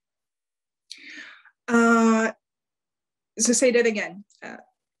all? So say that again.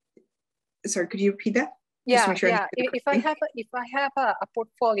 Sorry, could you repeat that? Yeah, yeah. If I have a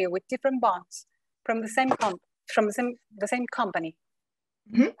portfolio with different bonds from the same company,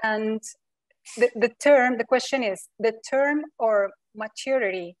 mm-hmm. and the question is, the term or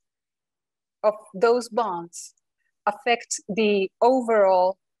maturity of those bonds affect the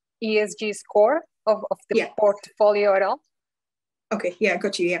overall ESG score of the portfolio at all? Okay, yeah,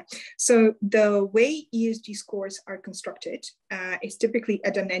 got you, yeah. So the way ESG scores are constructed is typically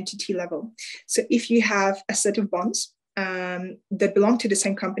at an entity level. So if you have a set of bonds that belong to the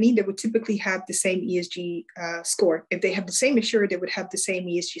same company, they would typically have the same ESG score. If they have the same issuer, they would have the same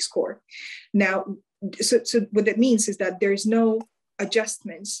ESG score. Now, so what that means is that there's no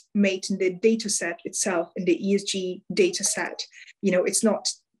adjustments made in the data set itself, in the ESG data set. It's not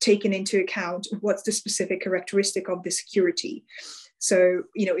taken into account what's the specific characteristic of the security. So,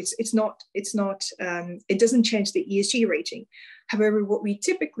 it doesn't change the ESG rating. However, what we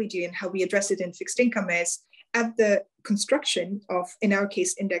typically do and how we address it in fixed income is at the construction of, in our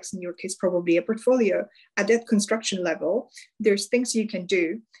case, index, in your case, probably a portfolio, at that construction level, there's things you can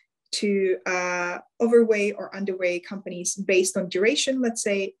do to overweight or underweight companies based on duration, let's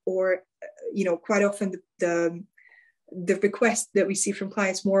say, or, quite often the request that we see from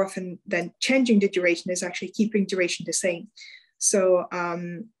clients more often than changing the duration is actually keeping duration the same. So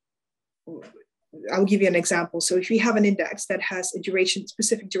I'll give you an example. So if we have an index that has a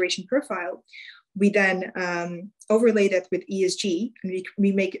specific duration profile, we then overlay that with ESG, and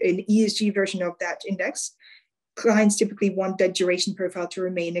we make an ESG version of that index. Clients typically want that duration profile to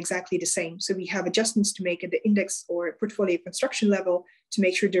remain exactly the same. So we have adjustments to make at the index or portfolio construction level to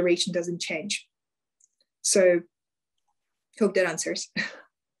make sure duration doesn't change. So hope that answers.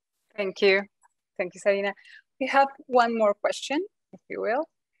 Thank you. Thank you, Zarina. We have one more question, if you will.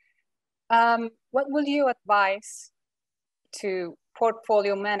 What will you advise to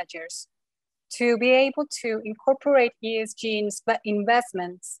portfolio managers to be able to incorporate ESG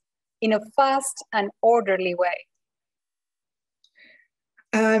investments in a fast and orderly way?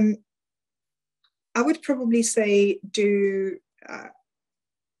 I would probably say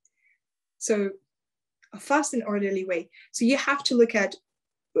so a fast and orderly way. So you have to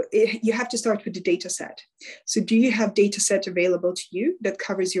start with the data set. So do you have data set available to you that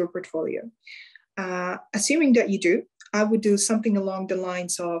covers your portfolio? Assuming that you do, I would do something along the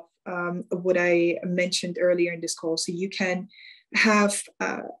lines of what I mentioned earlier in this call. So you can have,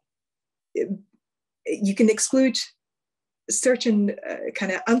 you can exclude certain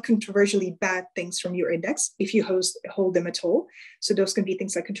kind of uncontroversially bad things from your index, if you hold them at all. So those can be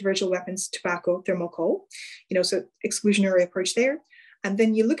things like controversial weapons, tobacco, thermal coal, so exclusionary approach there. And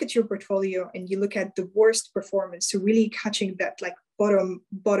then you look at your portfolio and you look at the worst performance, so really catching that like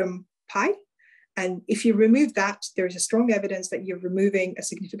bottom pie. And if you remove that, there's a strong evidence that you're removing a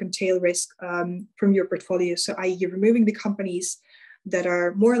significant tail risk from your portfolio. So i.e. you're removing the companies that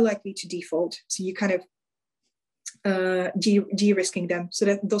are more likely to default. So you kind of de-risking them. So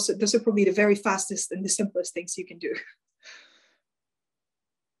that those are probably the very fastest and the simplest things you can do.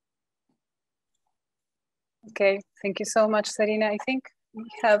 Okay, thank you so much, Zarina. I think we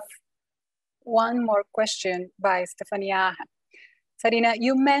have one more question by Stefania. Zarina,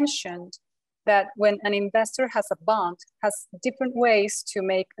 you mentioned that when an investor has a bond, has different ways to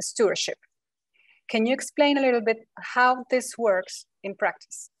make a stewardship. Can you explain a little bit how this works in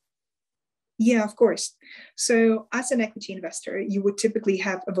practice? Yeah, of course. So as an equity investor, you would typically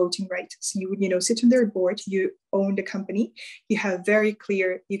have a voting right. So you would, sit on their board, you own the company, you have very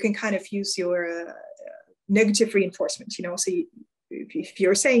clear, you can kind of use your negative reinforcement, so if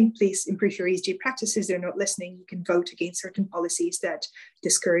you're saying, please improve your ESG practices, they're not listening, you can vote against certain policies that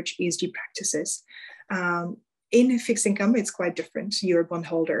discourage ESG practices. In fixed income, it's quite different. You're a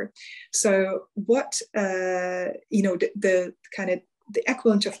bondholder. So what, the kind of the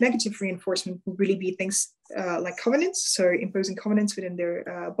equivalent of negative reinforcement would really be things like covenants, so imposing covenants within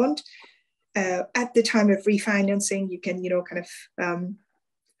their bond. At the time of refinancing, you can,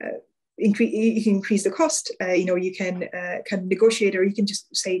 increase the cost. You can negotiate, or you can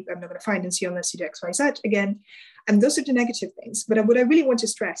just say, I'm not going to finance you unless you do X, Y, Z again. And those are the negative things. But what I really want to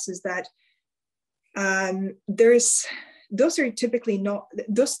stress is that those are typically not,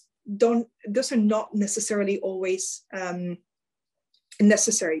 those are not necessarily always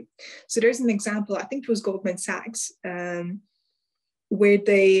necessary. So there's an example, I think it was Goldman Sachs, where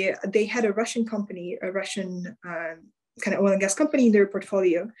they had a Russian company, a Russian kind of oil and gas company in their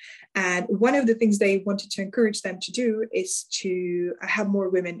portfolio. And one of the things they wanted to encourage them to do is to have more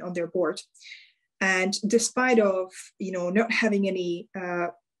women on their board. And despite of, not having any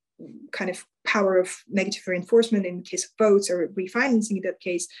kind of power of negative reinforcement in case of votes or refinancing in that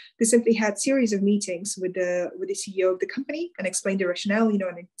case, they simply had series of meetings with the CEO of the company and explained the rationale, and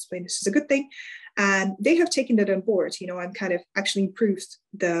explained this is a good thing. And they have taken that on board, and kind of actually improved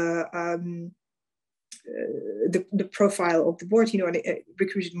the profile of the board, and it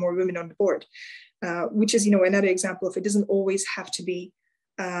recruited more women on the board, which is, another example of it doesn't always have to be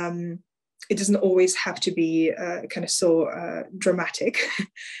kind of so dramatic.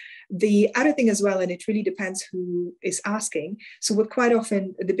 The other thing as well, and it really depends who is asking. So what quite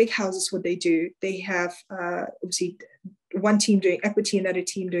often the big houses, what they do, they have obviously one team doing equity, another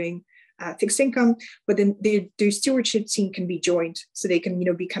team doing fixed income, but then their stewardship team can be joined. So they can,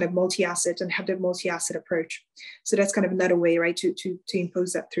 be kind of multi-asset and have that multi-asset approach. So that's kind of another way, right, to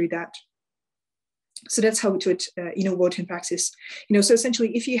impose that through that. So that's how it would, work in practice. So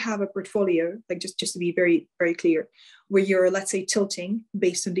essentially, if you have a portfolio, like just to be very, very clear, where you're, let's say, tilting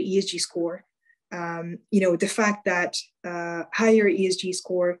based on the ESG score, the fact that higher ESG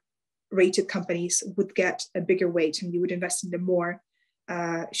score rated companies would get a bigger weight and you would invest in them more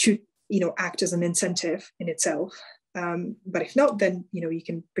should, act as an incentive in itself. But if not, then, you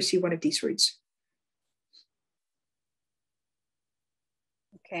can pursue one of these routes.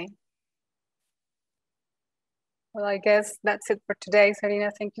 Okay. Well, I guess that's it for today,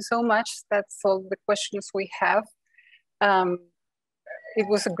 Zarina. Thank you so much. That's all the questions we have.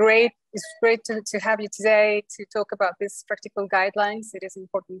 It's great to have you today to talk about these practical guidelines. It is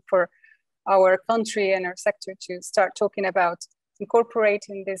important for our country and our sector to start talking about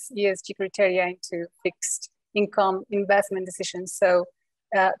incorporating this ESG criteria into fixed income investment decisions. So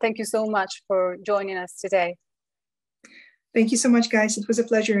thank you so much for joining us today. Thank you so much, guys. It was a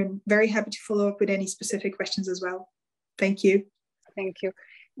pleasure and very happy to follow up with any specific questions as well. Thank you. Thank you.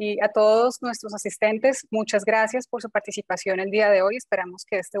 Y a todos nuestros asistentes, muchas gracias por su participación el día de hoy. Esperamos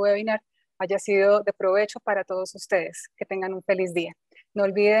que este webinar haya sido de provecho para todos ustedes. Que tengan un feliz día. No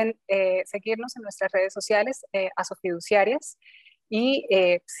olviden seguirnos en nuestras redes sociales, Asofiduciarias, y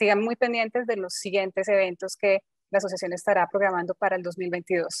sigan muy pendientes de los siguientes eventos que la asociación estará programando para el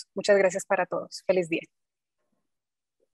 2022. Muchas gracias para todos. Feliz día.